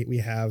that, we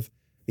have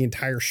the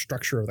entire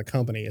structure of the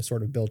company is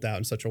sort of built out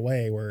in such a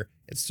way where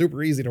it's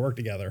super easy to work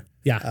together.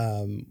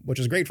 Yeah. Which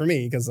is great for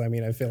me because I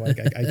feel like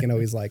I can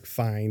always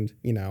find,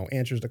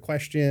 answers to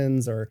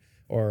questions or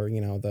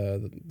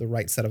the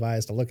right set of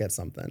eyes to look at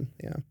something.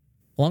 Yeah.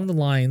 Along the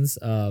lines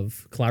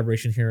of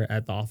collaboration here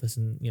at the office,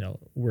 and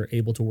we're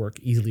able to work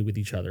easily with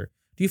each other,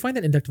 do you find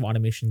that inductive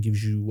automation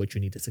gives you what you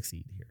need to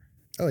succeed here?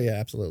 Oh yeah,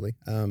 absolutely.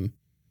 I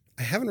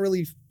haven't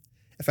really,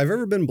 if I've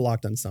ever been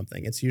blocked on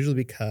something, it's usually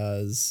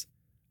because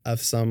of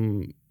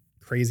some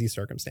crazy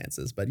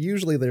circumstances. But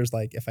usually there's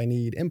if I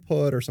need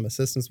input or some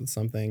assistance with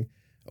something,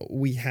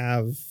 we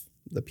have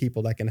the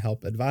people that can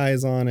help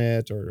advise on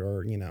it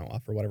or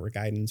offer whatever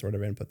guidance or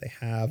whatever input they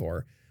have,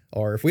 or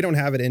if we don't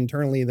have it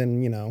internally,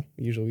 then,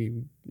 usually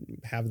we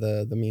have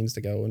the means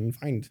to go and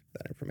find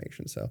that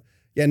information. So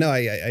yeah, no,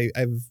 I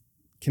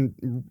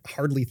can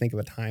hardly think of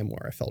a time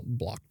where I felt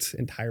blocked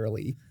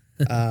entirely.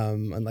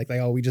 And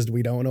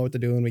we don't know what to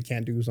do and we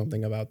can't do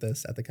something about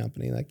this at the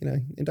company.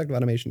 Inductive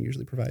automation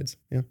usually provides.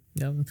 Yeah.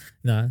 Yeah.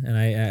 No, and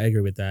I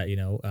agree with that.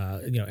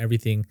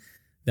 Everything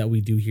that we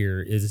do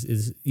here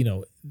is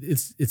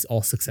it's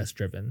all success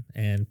driven,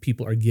 and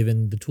people are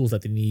given the tools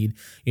that they need,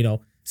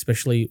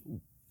 especially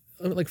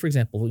for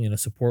example,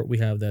 support. We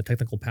have the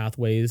technical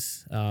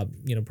pathways,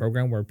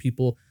 program where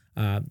people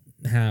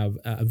have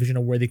a vision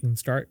of where they can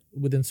start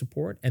within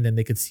support, and then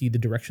they could see the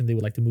direction they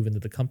would like to move into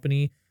the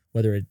company,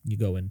 whether you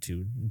go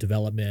into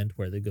development,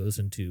 whether it goes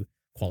into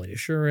quality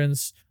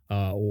assurance,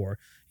 or,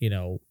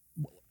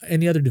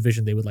 any other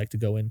division they would like to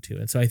go into.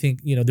 And so I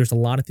think, there's a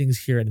lot of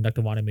things here at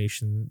Inductive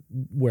Automation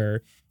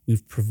where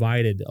we've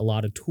provided a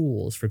lot of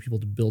tools for people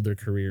to build their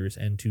careers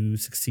and to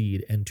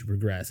succeed and to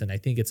progress. And I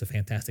think it's a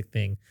fantastic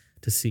thing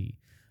to see.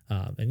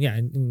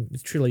 And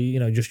it's truly,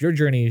 just your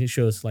journey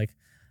shows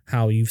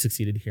how you've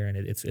succeeded here. And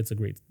it's a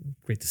great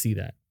to see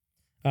that.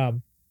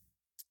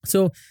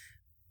 So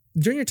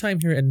during your time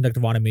here at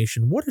Inductive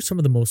Automation, what are some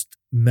of the most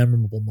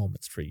memorable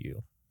moments for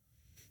you?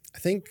 I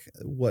think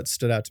what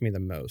stood out to me the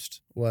most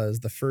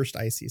was the first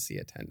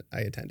ICC I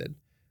attended.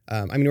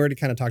 We already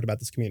kind of talked about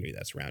this community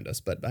that's around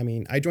us, but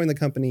I joined the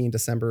company in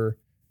December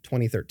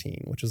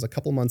 2013, which is a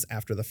couple months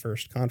after the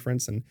first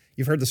conference. And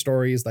you've heard the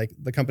stories, like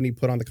the company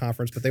put on the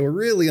conference, but they were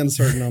really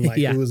uncertain on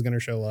like who was going to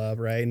show up,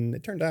 right? And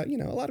it turned out, a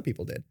lot of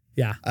people did.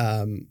 Yeah.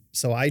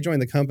 So I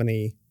joined the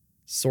company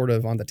sort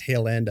of on the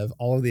tail end of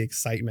all of the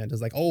excitement.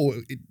 It's like, oh,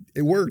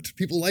 it worked.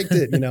 People liked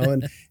it,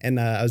 and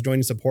I was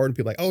joining support, and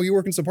people like, oh, you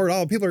work in support.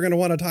 Oh, people are going to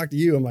want to talk to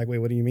you. I'm like, wait,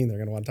 what do you mean they're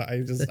going to want to talk?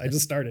 I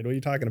just started. What are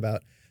you talking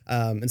about?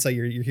 And so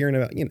you're hearing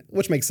about,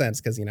 which makes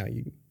sense because, a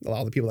lot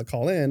of the people that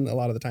call in, a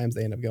lot of the times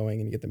they end up going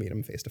and you get to meet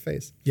them face to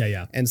face. Yeah.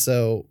 Yeah. And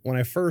so when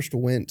I first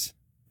went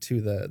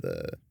to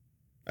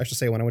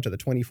when I went to the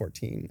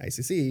 2014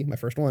 ICC, my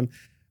first one,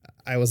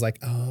 I was like,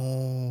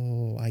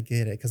 oh, I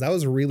get it. Cause that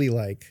was really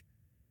like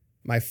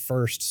my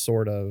first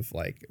sort of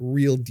like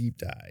real deep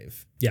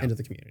dive into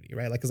the community,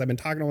 right? Like, cause I've been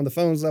talking on the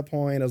phones at that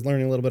point, I was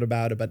learning a little bit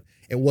about it, but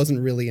it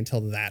wasn't really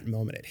until that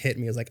moment it hit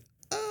me. I was like,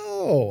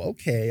 oh,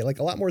 okay. Like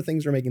a lot more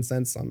things are making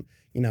sense on,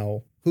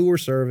 who we're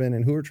serving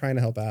and who we're trying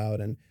to help out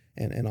and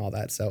all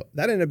that. So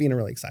that ended up being a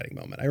really exciting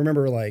moment. I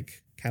remember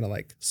like kind of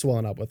like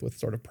swelling up with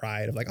sort of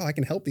pride of like, oh, I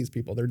can help these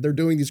people. They're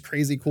doing these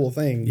crazy cool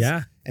things.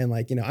 Yeah. And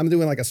like, I'm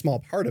doing like a small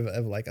part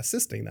of like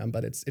assisting them,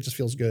 but it just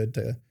feels good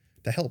to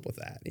help with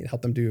that,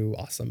 help them do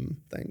awesome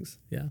things.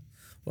 Yeah.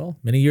 Well,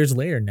 many years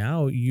later,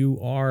 now you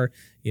are,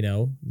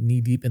 knee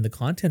deep in the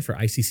content for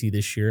ICC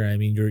this year. I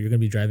mean, you're going to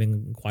be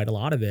driving quite a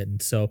lot of it.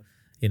 And so,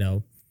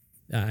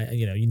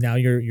 now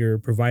you're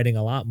providing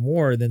a lot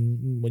more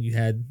than what you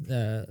had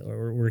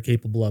or were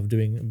capable of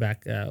doing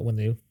back when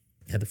they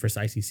had the first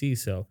ICC.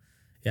 So,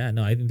 yeah,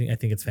 no, I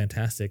think it's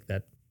fantastic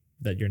that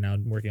you're now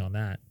working on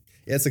that.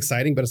 Yeah, it's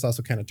exciting, but it's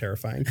also kind of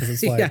terrifying because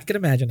it's like, yeah, I can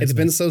imagine. It's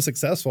been so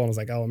successful. And I was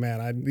like, oh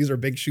man, these are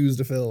big shoes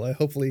to fill.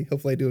 Hopefully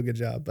I do a good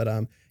job. But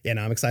I'm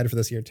excited for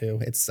this year too.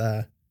 It's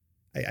I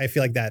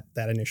feel like that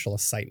initial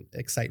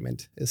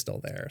excitement is still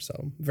there.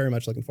 So very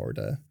much looking forward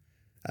to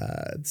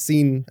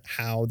seeing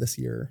how this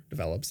year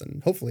develops,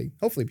 and hopefully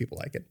people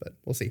like it, but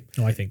we'll see.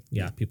 No, I think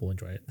people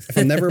enjoy it. If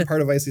I'm never a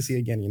part of ICC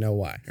again, you know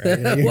why, right?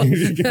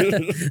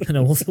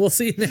 No, we'll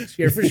see next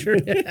year for sure.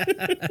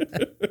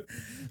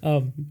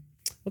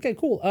 Okay,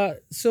 cool.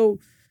 So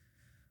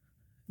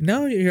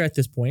now you're at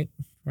this point,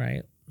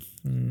 right?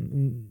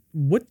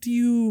 What do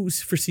you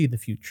foresee in the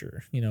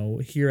future?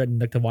 Here at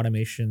Inductive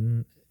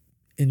Automation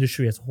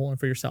industry as a whole, and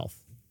for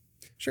yourself.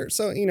 Sure.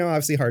 So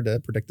obviously hard to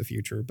predict the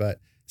future, but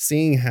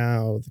seeing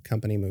how the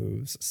company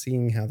moves,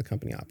 seeing how the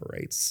company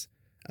operates.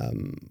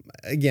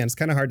 Again, it's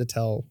kind of hard to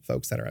tell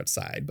folks that are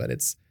outside, but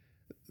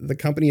the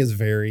company is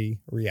very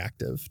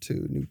reactive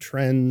to new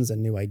trends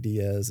and new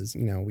ideas.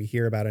 We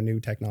hear about a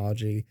new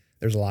technology.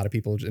 There's a lot of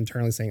people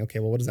internally saying, okay,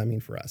 well, what does that mean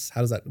for us?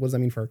 What does that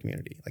mean for our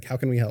community? Like, how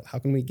can we help? How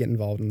can we get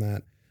involved in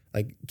that?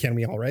 Like, can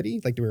we already?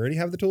 Like, do we already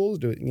have the tools?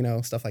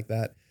 Stuff like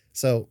that.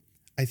 So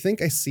I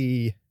think I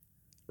see,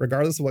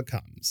 regardless of what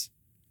comes,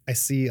 I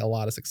see a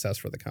lot of success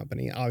for the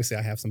company. Obviously,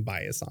 I have some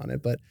bias on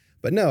it, but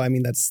no, I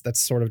mean that's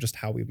sort of just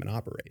how we've been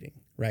operating,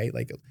 right?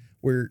 Like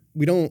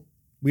we don't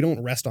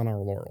rest on our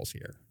laurels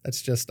here.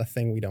 That's just a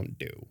thing we don't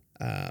do.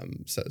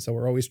 So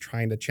we're always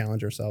trying to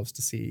challenge ourselves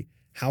to see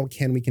how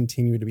can we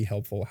continue to be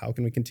helpful? How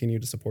can we continue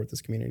to support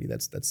this community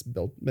that's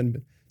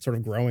been sort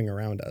of growing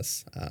around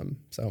us?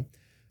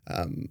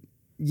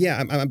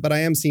 But I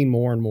am seeing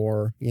more and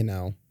more.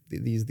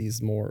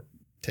 These more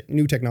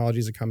new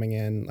technologies are coming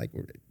in, like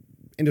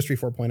Industry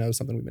 4.0 is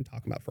something we've been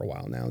talking about for a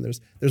while now. And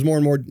there's more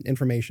and more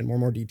information,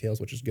 more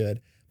details, which is good.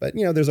 But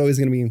there's always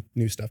going to be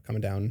new stuff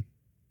coming down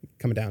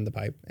the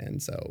pipe,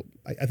 and so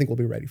I think we'll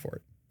be ready for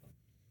it.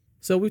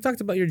 So we've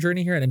talked about your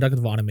journey here at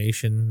Inductive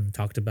Automation. We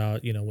talked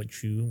about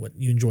what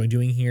you enjoy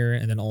doing here,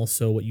 and then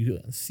also what you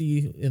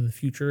see in the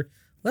future.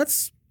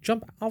 Let's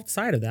jump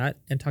outside of that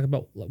and talk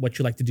about what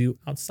you like to do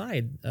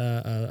outside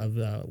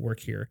of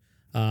work here.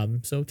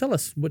 So tell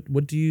us,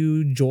 what do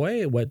you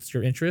enjoy? What's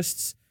your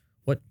interests?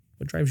 What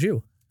drives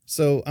you?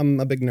 So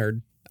I'm a big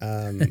nerd.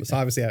 So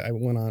obviously I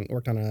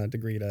worked on a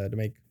degree to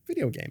make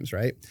video games,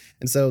 right?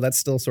 And so that's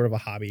still sort of a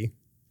hobby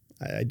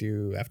I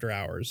do after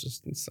hours,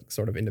 just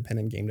sort of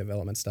independent game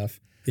development stuff.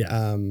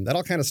 Yeah. That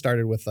all kind of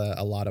started with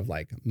a lot of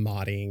like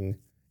modding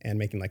and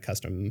making like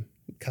custom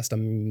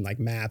like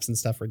maps and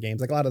stuff for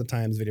games. Like a lot of the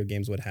times video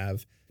games would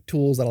have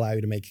tools that allow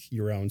you to make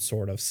your own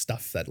sort of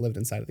stuff that lived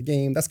inside of the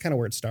game. That's kind of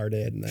where it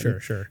started. And then,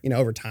 sure.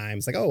 Over time,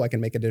 it's like, oh, I can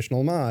make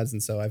additional mods.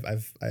 And so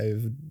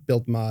I've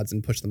built mods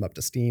and pushed them up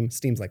to Steam.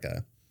 Steam's like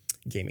a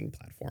gaming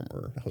platform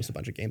where I host a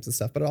bunch of games and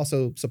stuff, but it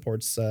also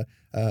supports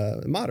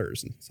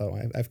modders. And so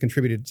I've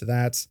contributed to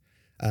that.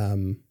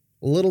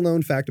 Little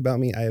known fact about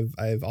me,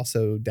 I've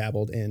also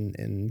dabbled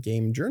in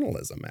game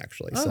journalism,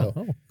 actually.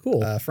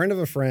 Cool. A friend of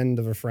a friend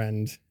of a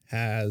friend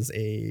has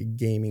a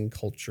gaming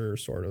culture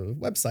sort of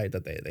website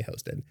that they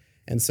hosted.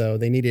 And so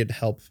they needed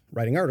help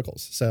writing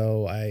articles.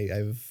 So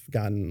I've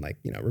gotten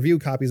review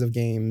copies of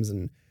games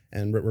and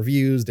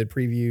reviews, did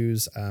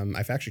previews.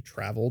 I've actually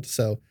traveled.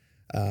 So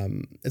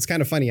it's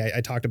kind of funny. I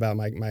talked about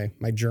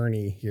my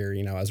journey here.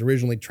 I was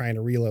originally trying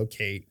to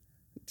relocate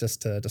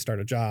just to start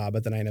a job.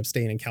 But then I ended up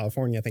staying in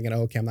California thinking,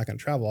 oh, okay, I'm not going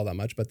to travel all that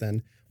much. But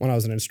then when I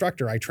was an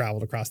instructor, I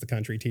traveled across the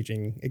country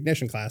teaching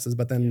ignition classes.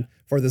 But then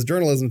for this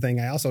journalism thing,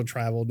 I also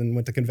traveled and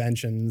went to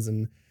conventions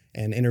and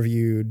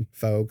interviewed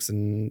folks.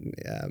 And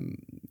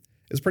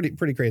it was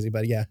pretty crazy.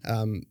 But yeah,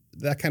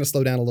 that kind of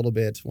slowed down a little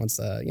bit once,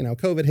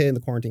 COVID hit and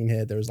the quarantine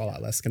hit. There was a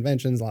lot less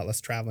conventions, a lot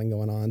less traveling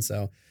going on.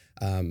 So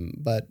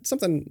but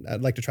something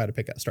I'd like to try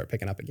to start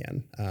picking up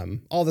again.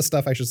 All the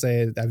stuff I should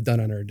say I've done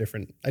under a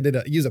different,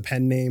 use a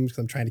pen name because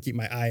I'm trying to keep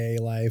my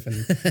IA life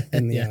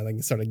and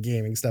like sort of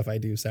gaming stuff I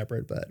do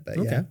separate, but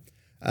okay.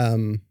 Yeah.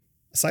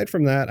 Aside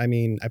from that, I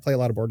mean, I play a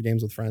lot of board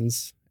games with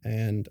friends,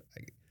 and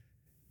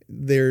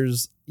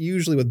there's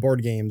usually with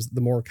board games,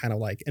 the more kind of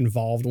like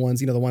involved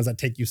ones, the ones that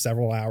take you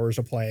several hours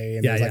to play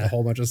and there's like a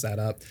whole bunch of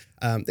setup.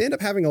 They end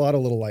up having a lot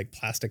of little like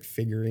plastic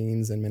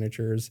figurines and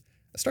miniatures.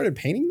 I started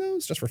painting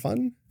those just for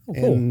fun. Oh,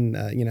 cool. And,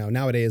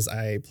 nowadays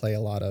I play a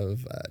lot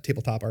of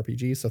tabletop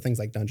RPGs. So things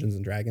like Dungeons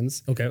and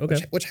Dragons. Okay.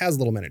 Which has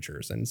little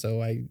miniatures. And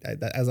so I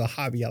as a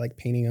hobby, I like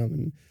painting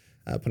them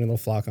and putting a little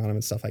flock on them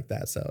and stuff like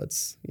that. So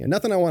it's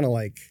nothing I want to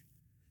like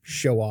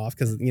show off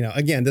because,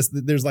 again,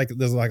 there's like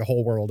a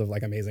whole world of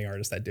like amazing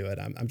artists that do it.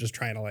 I'm just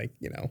trying to like,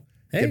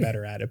 get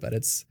better at it. But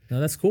no,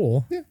 that's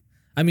cool. Yeah.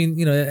 I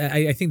mean,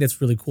 I think that's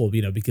really cool,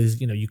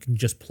 because, you can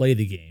just play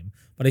the game.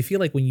 But I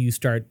feel like when you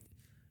start,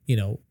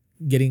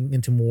 getting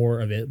into more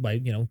of it by,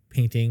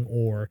 painting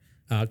or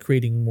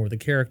creating more of the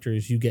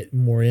characters, you get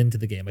more into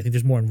the game. I think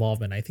there's more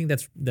involvement. I think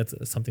that's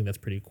something that's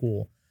pretty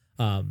cool.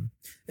 And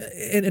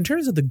in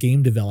terms of the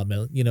game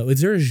development,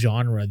 is there a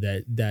genre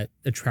that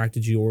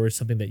attracted you or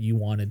something that you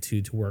wanted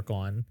to work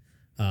on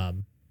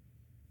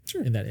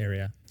Sure. in that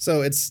area?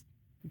 So it's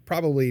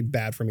probably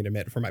bad for me to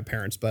admit for my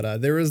parents,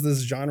 but there is this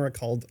genre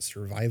called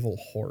survival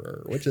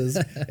horror, which is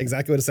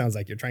exactly what it sounds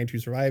like. You're trying to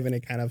survive in a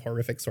kind of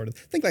horrific sort of,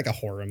 think like a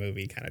horror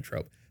movie kind of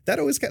trope. That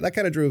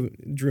kind of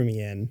drew me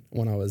in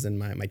when I was in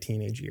my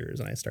teenage years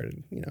and I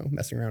started,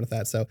 messing around with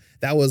that. So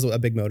that was a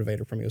big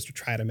motivator for me, was to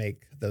try to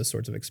make those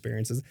sorts of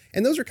experiences.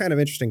 And those are kind of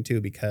interesting too,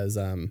 because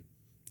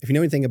if you know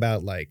anything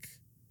about like,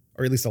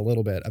 or at least a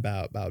little bit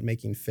about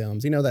making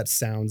films, that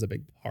sound's a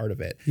big part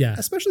of it. Yeah.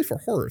 Especially for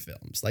horror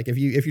films. Like if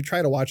you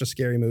try to watch a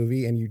scary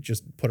movie and you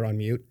just put it on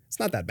mute, it's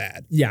not that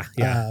bad. Yeah.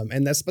 Yeah.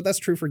 But that's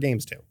true for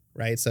games too,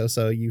 right?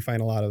 So you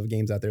find a lot of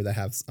games out there that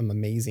have some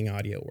amazing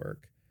audio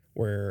work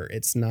where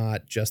it's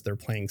not just they're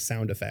playing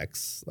sound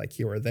effects like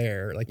here or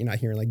there, like you're not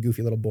hearing like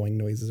goofy little boing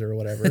noises or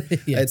whatever.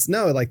 Yeah. It's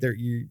like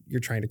you're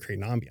trying to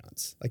create an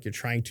ambiance, like you're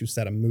trying to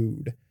set a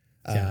mood.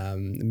 Yeah.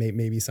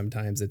 Maybe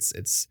sometimes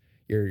it's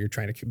you're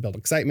trying to build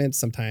excitement.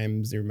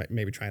 Sometimes you're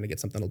maybe trying to get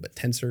something a little bit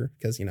tenser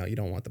because you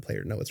don't want the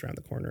player to know what's around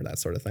the corner, that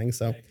sort of thing.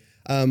 So,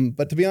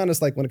 but to be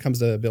honest, like when it comes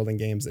to building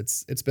games,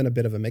 it's been a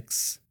bit of a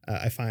mix.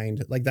 I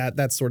find like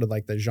that's sort of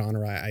like the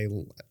genre I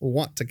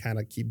want to kind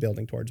of keep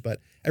building towards. But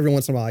every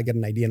once in a while, I get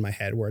an idea in my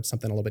head where it's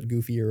something a little bit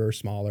goofier or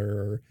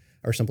smaller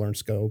or simpler in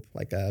scope.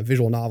 Like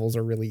visual novels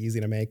are really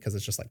easy to make because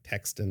it's just like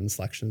text and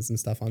selections and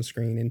stuff on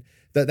screen, and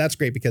that's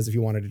great because if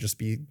you wanted to just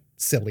be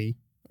silly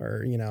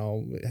or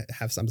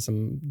have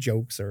some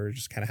jokes or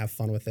just kind of have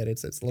fun with it,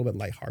 it's a little bit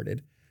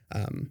lighthearted.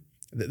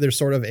 There's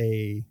sort of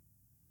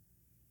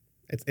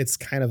it's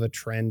kind of a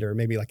trend or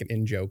maybe like an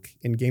in-joke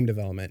in game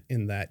development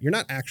in that you're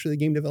not actually a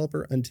game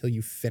developer until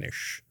you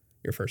finish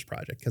your first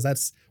project, because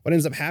that's what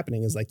ends up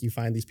happening is like you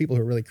find these people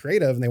who are really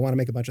creative and they want to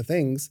make a bunch of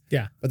things,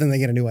 but then they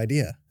get a new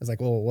idea. It's like,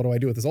 well, what do I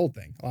do with this old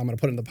thing? Well, I'm going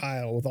to put it in the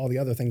pile with all the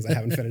other things I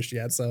haven't finished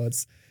yet. So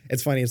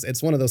it's funny.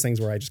 It's one of those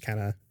things where I just kind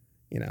of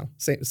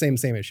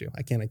same issue.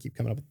 I keep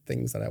coming up with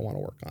things that I want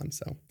to work on.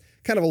 So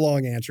kind of a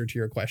long answer to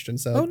your question.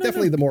 So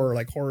definitely the more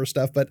like horror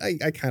stuff, but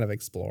I kind of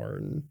explore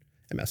and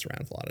mess around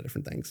with a lot of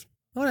different things.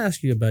 I want to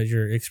ask you about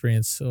your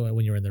experience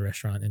when you were in the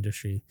restaurant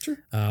industry. Sure.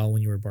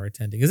 When you were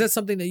bartending. Is that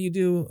something that you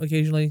do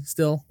occasionally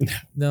still?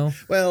 No.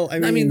 Well,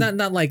 I mean not at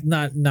that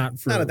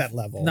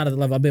level. Not at the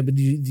level. But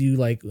do you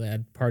like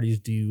at parties,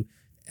 do you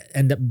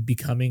end up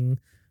becoming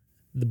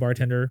the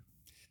bartender?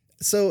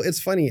 So it's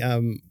funny.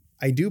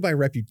 I do by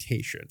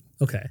reputation.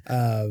 Okay.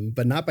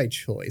 But not by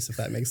choice, if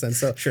that makes sense.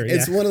 So sure,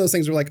 it's one of those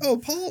things where like, oh,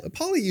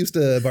 Paulie used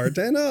to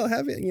bartend. Oh,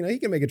 have it, he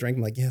can make a drink.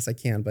 I'm like, yes, I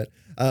can. But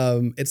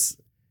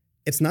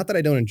it's not that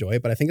I don't enjoy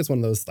it, but I think it's one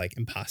of those like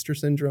imposter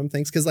syndrome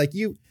things. Cause like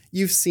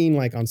you've seen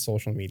like on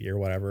social media or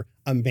whatever,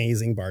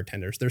 amazing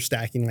bartenders. They're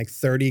stacking like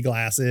 30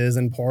 glasses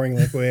and pouring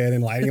liquid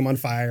and lighting them on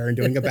fire and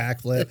doing a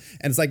backflip.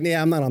 And it's like,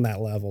 I'm not on that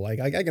level.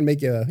 Like I can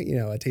make you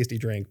a tasty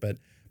drink, but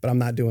I'm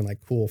not doing like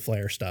cool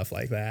flair stuff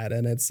like that.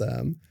 And it's,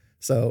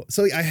 so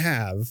I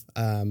have,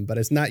 but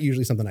it's not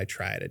usually something I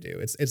try to do.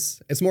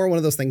 It's more one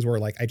of those things where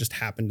like, I just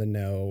happen to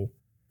know,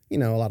 a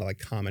lot of like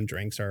common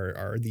drinks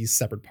are these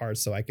separate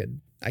parts. So I could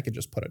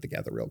just put it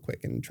together real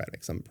quick and try to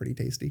make something pretty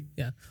tasty.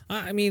 Yeah.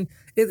 I mean,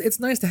 it's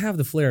nice to have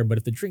the flair, but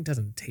if the drink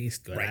doesn't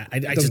taste good, right.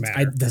 It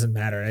doesn't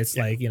matter. It's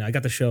like, I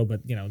got the show,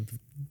 but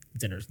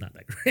dinner's not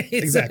that great.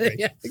 Exactly.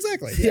 So,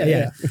 Exactly.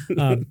 Yeah.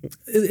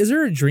 Is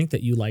there a drink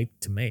that you like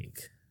to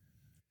make?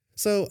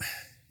 So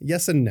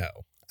yes and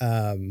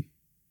no.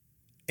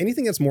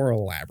 Anything that's more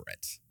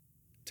elaborate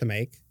to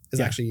make, is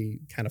actually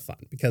kind of fun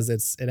because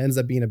it ends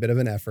up being a bit of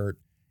an effort.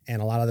 And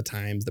a lot of the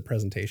times the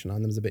presentation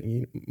on them is a bit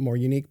more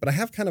unique. But I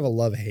have kind of a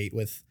love-hate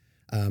with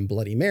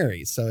Bloody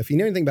Marys. So if you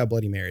know anything about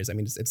Bloody Marys, I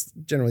mean, it's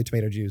generally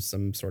tomato juice,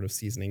 some sort of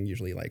seasoning,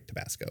 usually like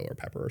Tabasco or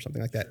pepper or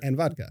something like that, and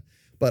vodka.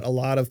 But a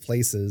lot of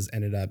places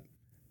ended up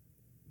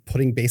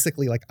putting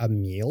basically like a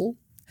meal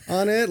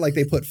on it. Like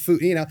they put food,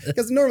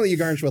 because normally you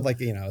garnish with like,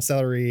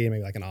 celery and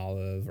maybe like an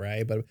olive,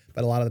 right? But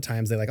a lot of the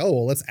times they're like, oh,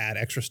 well, let's add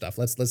extra stuff.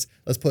 Let's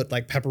put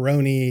like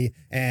pepperoni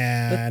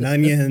and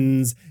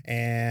onions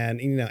and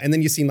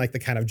then you've seen like the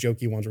kind of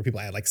jokey ones where people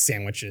add like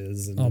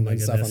sandwiches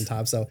and stuff on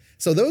top.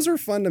 So those are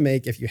fun to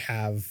make if you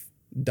have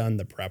done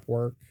the prep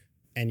work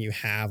and you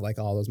have like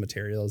all those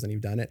materials and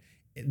you've done it.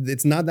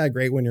 It's not that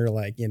great when you're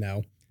like,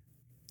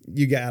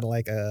 you got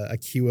like a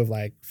queue of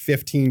like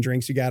 15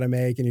 drinks you got to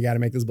make and you got to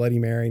make this Bloody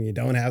Mary and you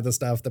don't have the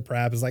stuff to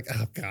prep. It's like,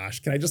 oh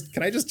gosh, can I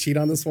just cheat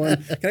on this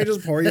one? Can I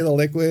just pour you the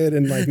liquid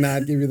and like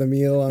not give you the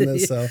meal on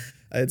this? So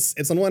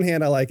it's on one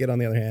hand, I like it. On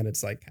the other hand,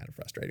 it's like kind of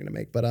frustrating to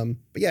make, but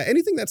yeah,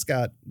 anything that's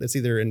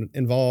either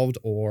involved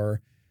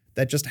or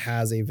that just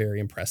has a very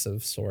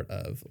impressive sort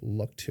of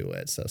look to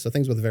it. So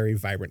things with very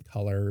vibrant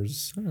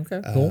colors. Okay,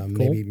 cool.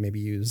 Maybe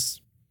use,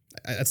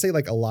 I'd say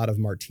like a lot of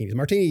martinis.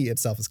 Martini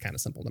itself is kind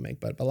of simple to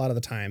make, but a lot of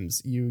the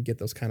times you get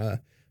those kind of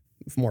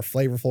more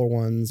flavorful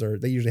ones, or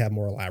they usually have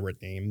more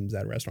elaborate names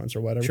at restaurants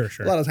or whatever.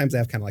 Sure. A lot of times they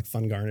have kind of like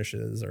fun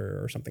garnishes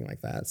or something like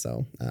that.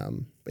 So,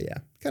 but yeah,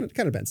 kind of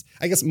depends.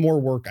 I guess more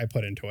work I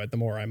put into it, the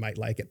more I might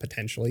like it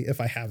potentially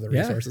if I have the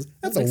resources.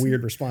 That's a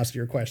weird response to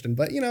your question,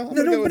 but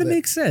it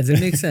makes sense. It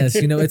makes sense.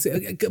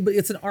 But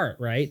it's an art,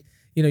 right?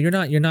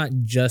 You're not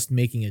just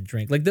making a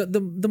drink. Like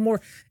the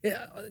more, like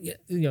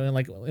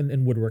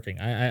in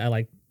woodworking, I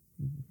like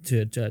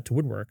to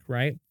woodwork,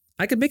 right?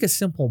 I could make a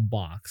simple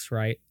box,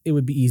 right? It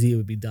would be easy. It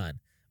would be done.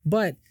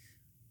 But,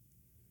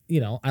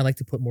 I like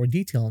to put more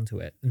detail into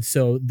it. And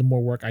so the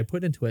more work I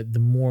put into it, the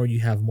more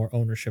you have more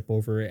ownership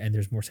over it. And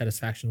there's more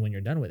satisfaction when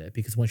you're done with it,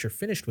 because once you're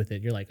finished with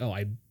it, you're like, oh,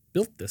 I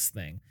built this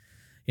thing.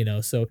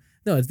 So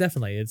no, it's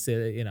definitely,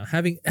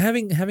 having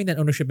that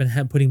ownership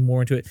and putting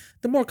more into it.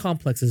 The more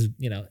complex is,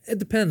 it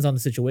depends on the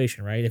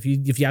situation, right? If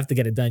you have to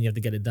get it done, you have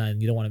to get it done.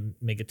 You don't want to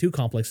make it too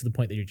complex to the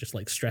point that you're just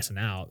like stressing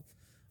out.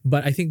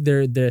 But I think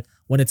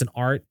when it's an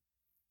art,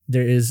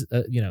 there is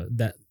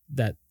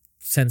that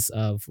sense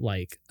of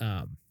like,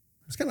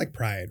 it's kind of like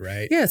pride,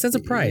 right? Yeah, a sense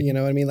of pride. You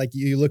know what I mean? Like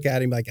you look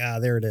at him like,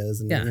 there it is.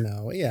 And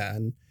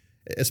and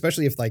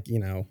especially if like,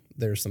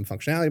 there's some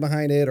functionality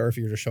behind it, or if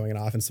you're just showing it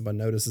off and someone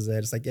notices it,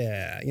 it's like,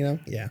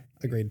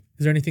 agreed. Is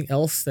there anything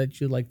else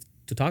that you'd like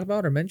to talk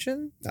about or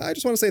mention? I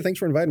just want to say thanks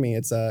for inviting me.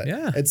 It's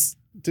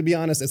to be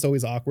honest, it's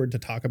always awkward to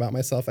talk about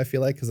myself, I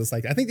feel like, because it's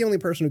like, I think the only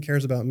person who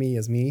cares about me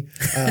is me.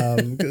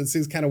 Because it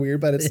seems kind of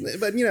weird, but it's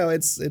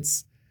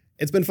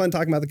been fun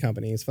talking about the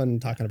company. It's fun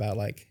talking about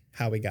like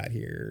how we got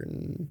here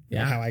and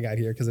how I got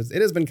here, because it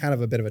has been kind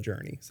of a bit of a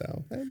journey.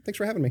 So thanks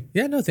for having me.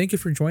 Yeah, no, thank you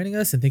for joining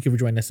us, and thank you for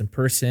joining us in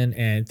person,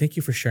 and thank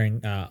you for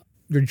sharing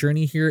your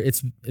journey here.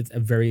 It's a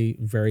very,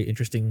 very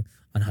interesting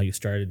on how you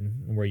started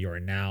and where you are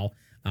now,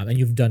 and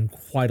you've done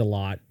quite a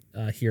lot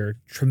here.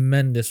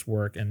 Tremendous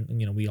work, and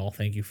we all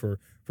thank you for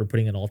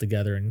putting it all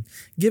together and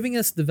giving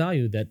us the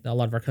value that a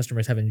lot of our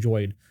customers have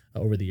enjoyed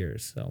over the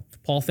years. So,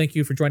 Paul, thank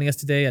you for joining us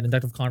today at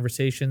Inductive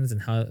Conversations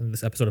and in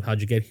this episode of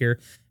How'd You Get Here?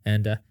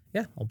 And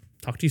I'll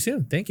talk to you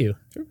soon. Thank you.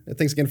 Sure.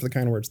 Thanks again for the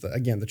kind words.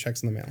 The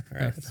check's in the mail. All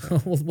right.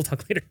 We'll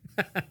talk later.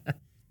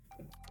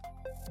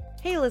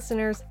 Hey,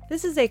 listeners.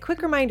 This is a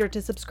quick reminder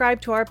to subscribe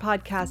to our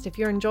podcast if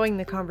you're enjoying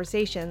the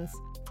conversations.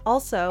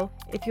 Also,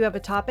 if you have a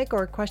topic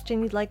or a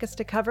question you'd like us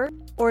to cover,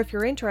 or if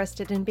you're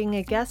interested in being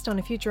a guest on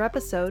a future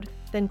episode,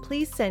 then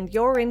please send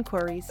your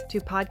inquiries to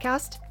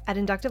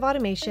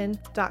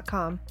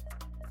podcast@inductiveautomation.com.